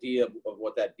have an idea of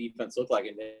what that defense looked like,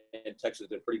 and Texas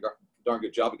did a pretty darn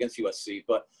good job against USC.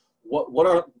 But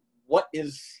what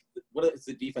is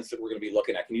the defense that we're going to be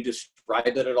looking at? Can you describe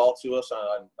it at all to us?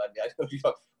 I know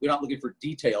we're not looking for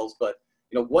details, but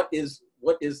what is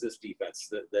this defense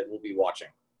that we'll be watching?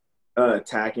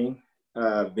 Attacking,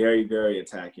 very, very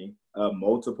attacking,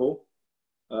 multiple,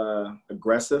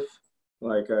 aggressive.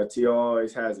 Like T.O.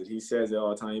 always has it. He says it all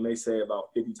the time. He may say it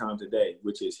about 50 times a day,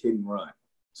 which is hit and run.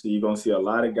 So you're going to see a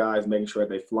lot of guys making sure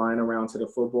they're flying around to the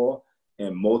football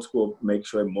and make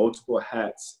sure multiple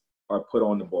hats are put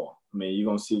on the ball. I mean, you're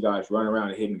going to see guys running around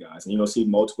and hitting guys. And you're going to see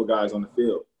multiple guys on the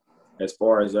field. As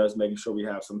far as us making sure we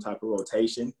have some type of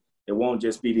rotation, it won't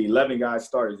just be the 11 guys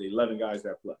starters, the 11 guys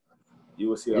that play. You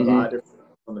will see a lot of different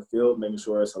on the field, making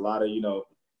sure it's a lot of,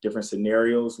 different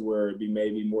scenarios where it'd be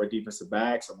maybe more defensive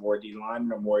backs or more D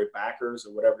linemen or more backers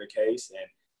or whatever the case. And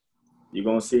you're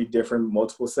going to see different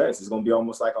multiple sets. It's going to be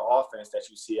almost like an offense that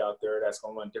you see out there that's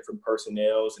going to run different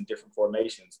personnels and different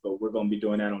formations. But we're going to be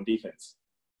doing that on defense.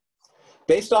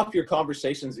 Based off your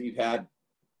conversations that you've had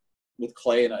with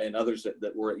Clay and others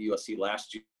that were at USC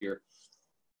last year,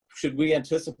 should we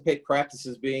anticipate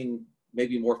practices being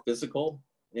maybe more physical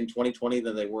in 2020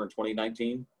 than they were in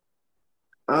 2019?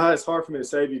 It's hard for me to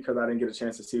say because I didn't get a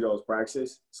chance to see those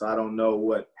practices, so I don't know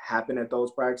what happened at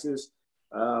those practices.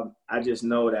 I just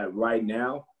know that right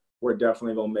now we're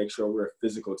definitely going to make sure we're a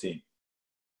physical team.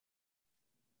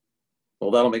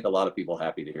 Well, that'll make a lot of people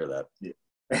happy to hear that. Yeah.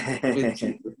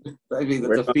 I mean,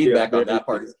 the feedback on that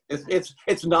part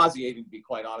it's nauseating, to be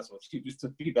quite honest with you. Just the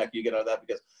feedback you get out of that,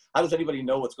 because how does anybody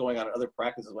know what's going on at other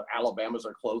practices when Alabama's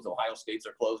are closed, Ohio State's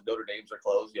are closed, Notre Dame's are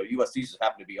closed? You know, USC's just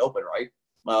happen to be open, right?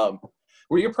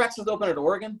 Were your practices open at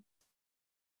Oregon?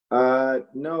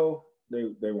 No,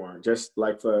 they weren't. Just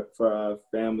like for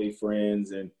family,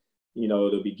 friends, and you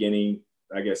know, the beginning,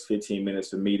 I guess 15 minutes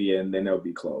for media, and then they'll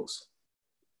be closed.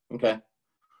 Okay.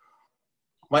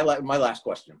 My last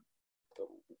question.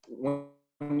 When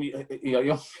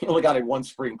you only got in one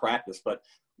spring practice, but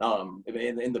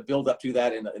in the build up to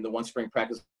that, in the one spring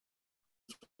practice,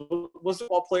 was there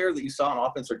a player that you saw on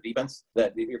offense or defense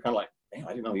that you're kind of like, man, I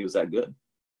didn't know he was that good?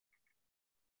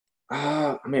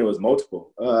 I mean, it was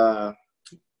multiple.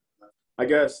 I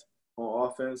guess on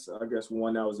offense, I guess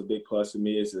one that was a big plus for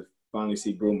me is to finally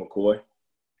see Brew McCoy.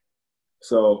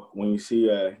 So when you see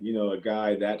a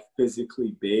guy that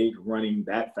physically big running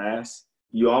that fast,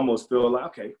 you almost feel like,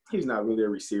 okay, he's not really a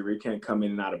receiver. He can't come in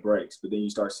and out of breaks. But then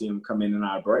you start seeing him come in and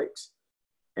out of breaks.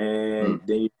 And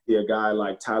then you see a guy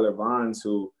like Tyler Vaughns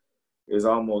who is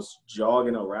almost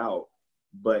jogging a route,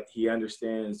 but he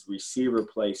understands receiver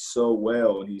play so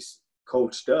well, and he's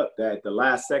coached up that the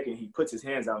last second he puts his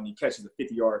hands out and he catches a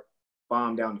 50-yard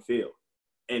bomb down the field.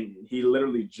 And he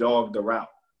literally jogged the route.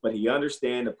 But he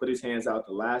understands to put his hands out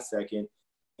the last second,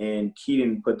 and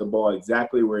Keaton put the ball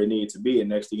exactly where it needed to be, and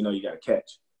next thing you know, you got a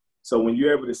catch. So when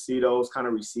you're able to see those kind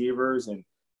of receivers and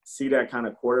see that kind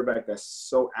of quarterback that's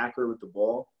so accurate with the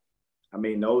ball, I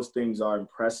mean, those things are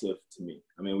impressive to me.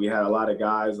 I mean, we had a lot of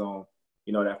guys on,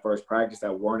 that first practice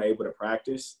that weren't able to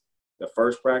practice the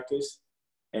first practice,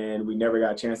 and we never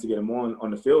got a chance to get them on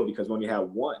the field because we only had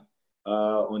one.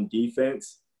 On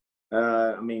defense,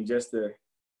 I mean,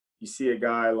 you see a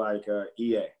guy like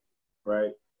EA,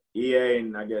 right? EA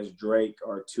and I guess Drake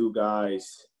are two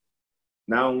guys.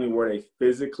 Not only were they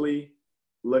physically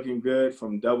looking good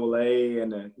from AA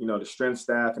and the strength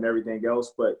staff and everything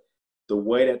else, but the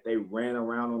way that they ran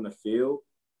around on the field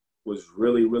was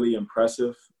really, really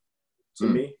impressive to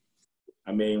me.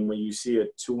 I mean, when you see a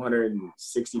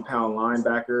 260-pound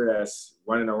linebacker that's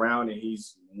running around and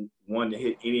he's one to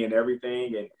hit any and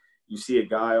everything, and you see a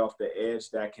guy off the edge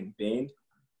that can bend,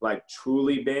 like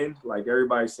truly bend, like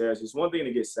everybody says, it's one thing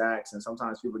to get sacks, and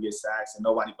sometimes people get sacks and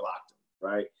nobody blocked them,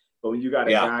 right? But when you got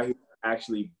a guy who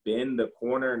actually bend the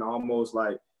corner and almost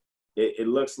like it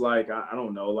looks like, I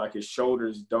don't know, like his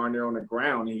shoulders darn near on the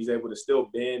ground, and he's able to still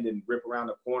bend and rip around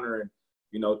the corner and,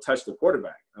 touch the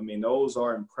quarterback. I mean, those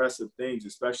are impressive things,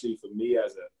 especially for me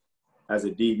as a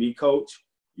DB coach.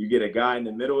 You get a guy in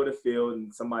the middle of the field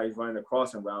and somebody's running a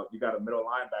crossing route. You got a middle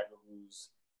linebacker who's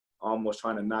almost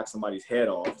trying to knock somebody's head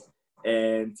off.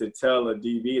 And to tell a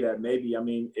DB that maybe, I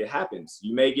mean, it happens.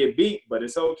 You may get beat, but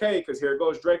it's okay because here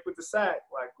goes Drake with the sack.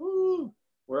 Like, woo,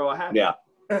 we're all happy. Yeah.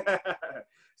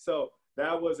 So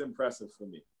that was impressive for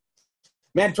me.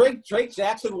 Man, Drake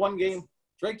Jackson, one game.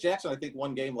 Drake Jackson, I think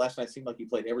one game last night seemed like he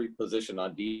played every position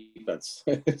on defense.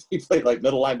 He played like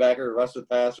middle linebacker, rush the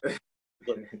pass.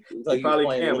 Like he probably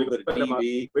playing can. a little bit of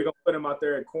DB. We're going to put him out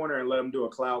there at corner and let him do a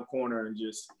cloud corner and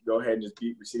just go ahead and just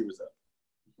beat receivers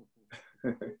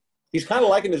up. He's kind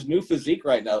of liking his new physique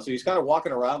right now. So he's kind of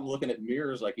walking around looking at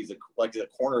mirrors like he's a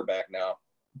cornerback now.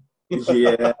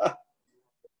 Yeah.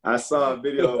 I saw a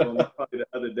video of him the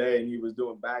other day, and he was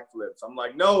doing backflips. I'm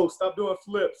like, no, stop doing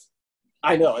flips.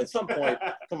 I know. At some point,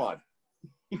 come on.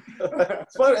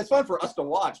 It's fun for us to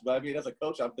watch, but I mean, as a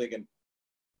coach, I'm thinking,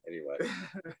 anyway.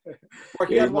 Mark,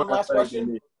 you have one last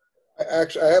question?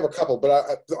 Actually, I have a couple,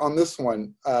 but on this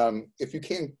one, if you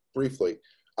can briefly,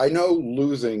 I know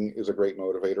losing is a great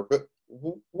motivator, but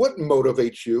what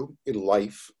motivates you in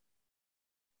life?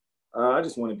 I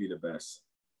just want to be the best.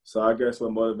 So I guess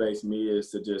what motivates me is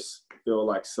to just feel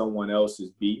like someone else is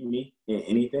beating me in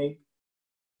anything.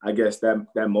 I guess that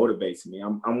motivates me.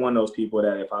 I'm one of those people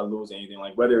that if I lose anything,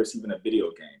 like whether it's even a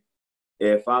video game,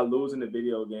 if I lose in the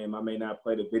video game, I may not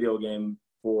play the video game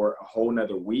for a whole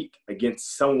nother week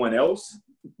against someone else,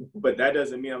 but that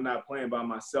doesn't mean I'm not playing by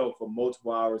myself for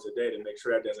multiple hours a day to make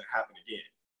sure that doesn't happen again.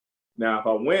 Now, if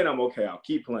I win, I'm okay. I'll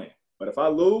keep playing. But if I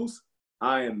lose,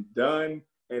 I am done.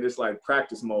 And it's like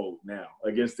practice mode now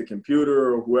against the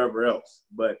computer or whoever else.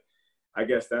 But I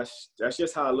guess that's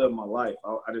just how I live my life.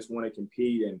 I just want to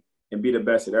compete and and be the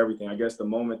best at everything. I guess the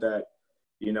moment that,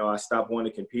 you know, I stop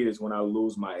wanting to compete is when I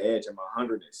lose my edge and my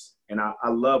hungriness. And I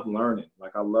love learning.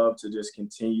 Like, I love to just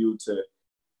continue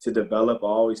to develop. I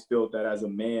always felt that as a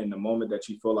man, the moment that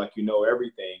you feel like you know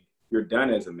everything, you're done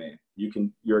as a man.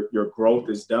 Your growth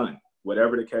is done,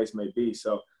 whatever the case may be.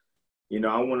 So, you know,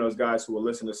 I'm one of those guys who will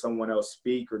listen to someone else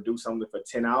speak or do something for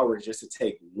 10 hours just to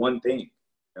take one thing.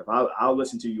 If I'll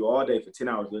listen to you all day for 10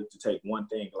 hours to take one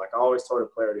thing. Like, I always told a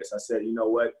player this. I said, you know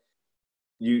what?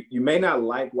 You may not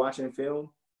like watching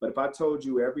film, but if I told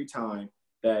you every time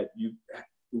that you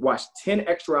watch 10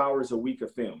 extra hours a week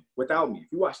of film without me,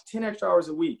 if you watch 10 extra hours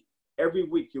a week, every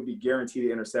week you'll be guaranteed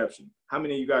an interception. How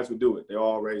many of you guys would do it? They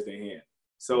all raise their hand.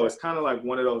 So it's kind of like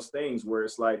one of those things where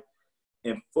it's like,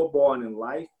 in football and in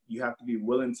life, you have to be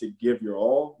willing to give your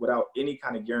all without any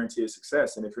kind of guarantee of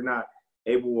success. And if you're not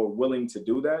able or willing to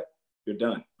do that, you're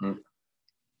done.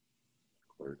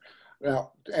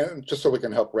 Now, and just so we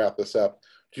can help wrap this up,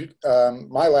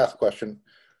 my last question,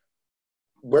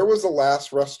 where was the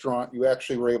last restaurant you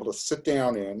actually were able to sit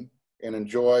down in and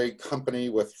enjoy company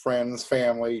with friends,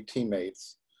 family,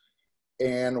 teammates?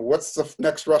 And what's the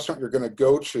next restaurant you're going to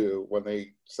go to when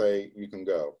they say you can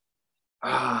go?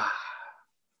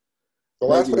 The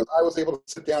last place I was able to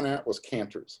sit down at was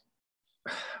Cantor's.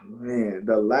 Man,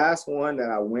 the last one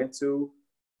that I went to,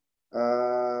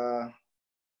 I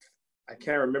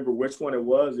can't remember which one it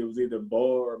was. It was either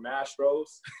Boa or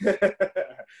Mastro's.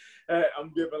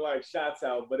 I'm giving like shots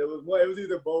out, but it was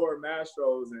either Boa or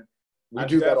Mastro's, and we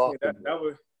do that often.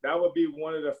 That would be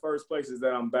one of the first places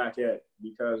that I'm back at,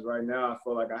 because right now I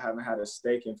feel like I haven't had a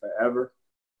steak in forever.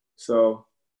 So,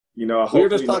 you know, we were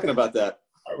just talking about that.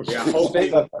 Yeah,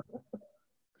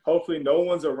 hopefully no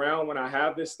one's around when I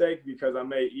have this steak, because I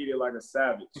may eat it like a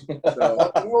savage.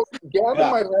 So, Gavin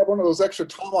might have one of those extra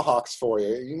tomahawks for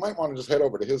you. You might want to just head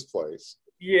over to his place.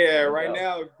 Yeah, right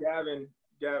now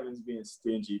Gavin's being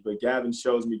stingy, but Gavin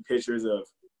shows me pictures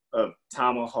of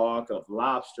tomahawk, of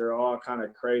lobster, all kind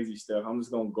of crazy stuff. I'm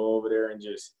just gonna go over there and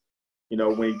just, you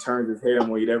know, when he turns his head, I'm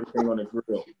gonna eat everything on the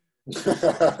grill.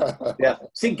 Yeah.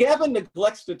 See, Gavin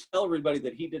neglects to tell everybody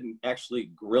that he didn't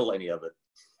actually grill any of it.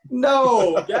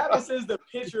 No, Gavin says the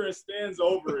picture and stands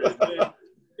over it. Then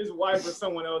his wife or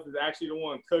someone else is actually the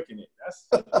one cooking it.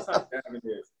 That's how Gavin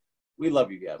is. We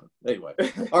love you, Gavin. Anyway,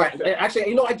 all right. Actually,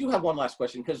 you know, I do have one last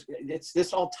question, because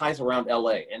this all ties around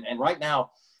LA, and right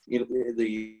now, you know,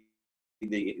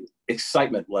 the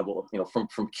excitement level, you know, from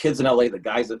kids in LA, the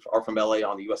guys that are from LA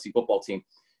on the USC football team,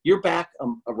 you're back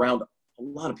around a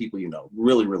lot of people you know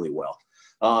really, really well.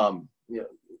 You know,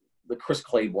 the Chris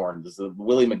Claibornes, the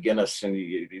Willie McGinnis, and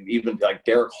even like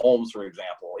Derek Holmes, for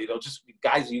example, you know, just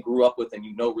guys you grew up with and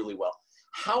you know really well.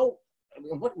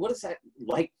 What is that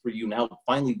like for you now,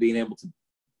 finally being able to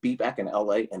be back in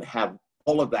LA and have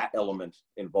all of that element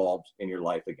involved in your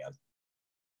life again?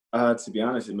 To be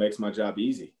honest, it makes my job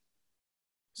easy.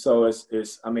 So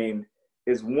it's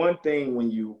one thing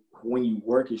when you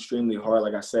work extremely hard,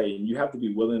 like I say, and you have to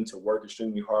be willing to work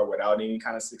extremely hard without any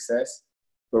kind of success.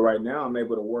 But right now I'm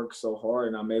able to work so hard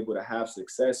and I'm able to have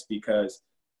success because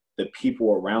the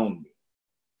people around me.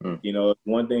 You know,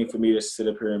 one thing for me to sit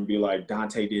up here and be like,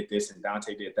 Donte did this and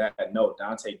Donte did that. No,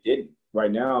 Donte didn't. Right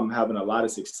now I'm having a lot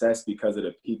of success because of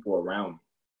the people around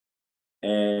me.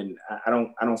 And I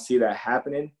don't see that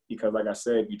happening, because like I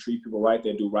said, if you treat people right,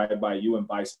 they do right by you, and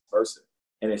vice versa.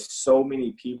 And there's so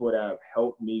many people that have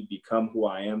helped me become who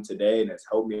I am today, and it's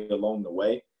helped me along the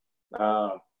way.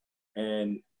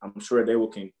 And I'm sure they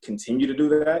will continue to do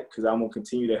that, because I'm going to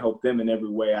continue to help them in every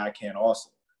way I can also.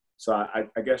 So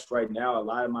I guess right now, a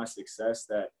lot of my success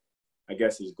that I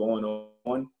guess is going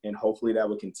on, and hopefully that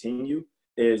will continue,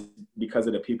 is because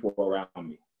of the people around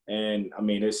me. And I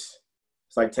mean, it's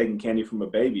like taking candy from a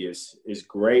baby. It's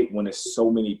great when there's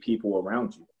so many people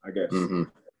around you, I guess. Mm-hmm.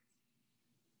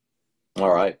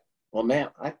 All right. Well, man,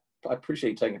 I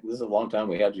appreciate you taking – this is a long time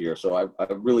we had you here, so I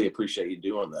really appreciate you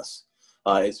doing this.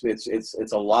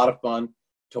 It's a lot of fun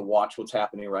to watch what's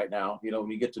happening right now. You know, when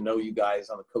you get to know you guys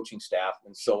on the coaching staff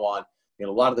and so on, you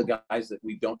know, a lot of the guys that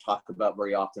we don't talk about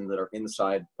very often that are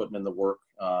inside putting in the work.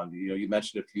 You know, you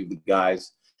mentioned a few of the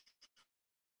guys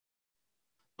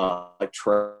like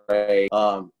Trey.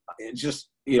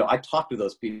 Just, you know, I talk to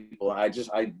those people, and I just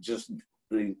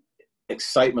the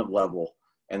excitement level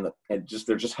and they're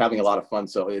just having a lot of fun.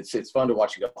 So it's fun to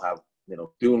watch you guys have, you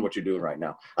know, doing what you're doing right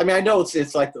now. I mean, I know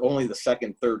it's like only the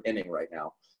second, third inning right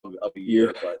now of a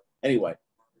year, but anyway,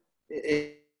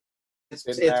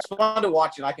 it's fun to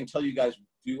watch, and I can tell you guys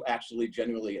do actually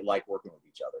genuinely like working with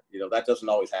each other. You know, that doesn't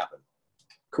always happen.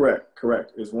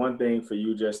 Correct. It's one thing for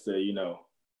you just to, you know,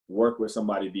 work with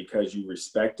somebody because you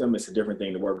respect them. It's a different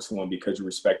thing to work with someone because you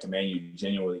respect them and you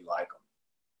genuinely like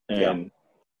them. And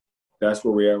that's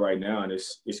where we're at right now. And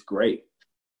it's great.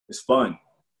 It's fun.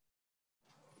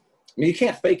 I mean, you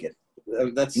can't fake it.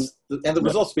 And the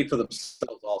results speak for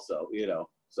themselves also, you know.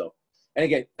 So, and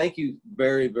again, thank you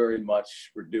very, very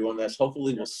much for doing this.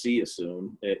 Hopefully we'll see you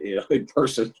soon, you know, in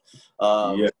person.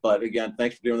 But again,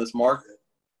 thanks for doing this, Mark.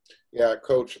 Yeah,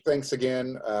 Coach, thanks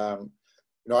again. You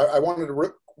know, I wanted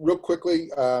to real quickly,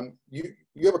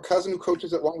 you have a cousin who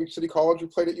coaches at Long Beach City College who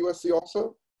played at USC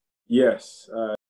also? Yes.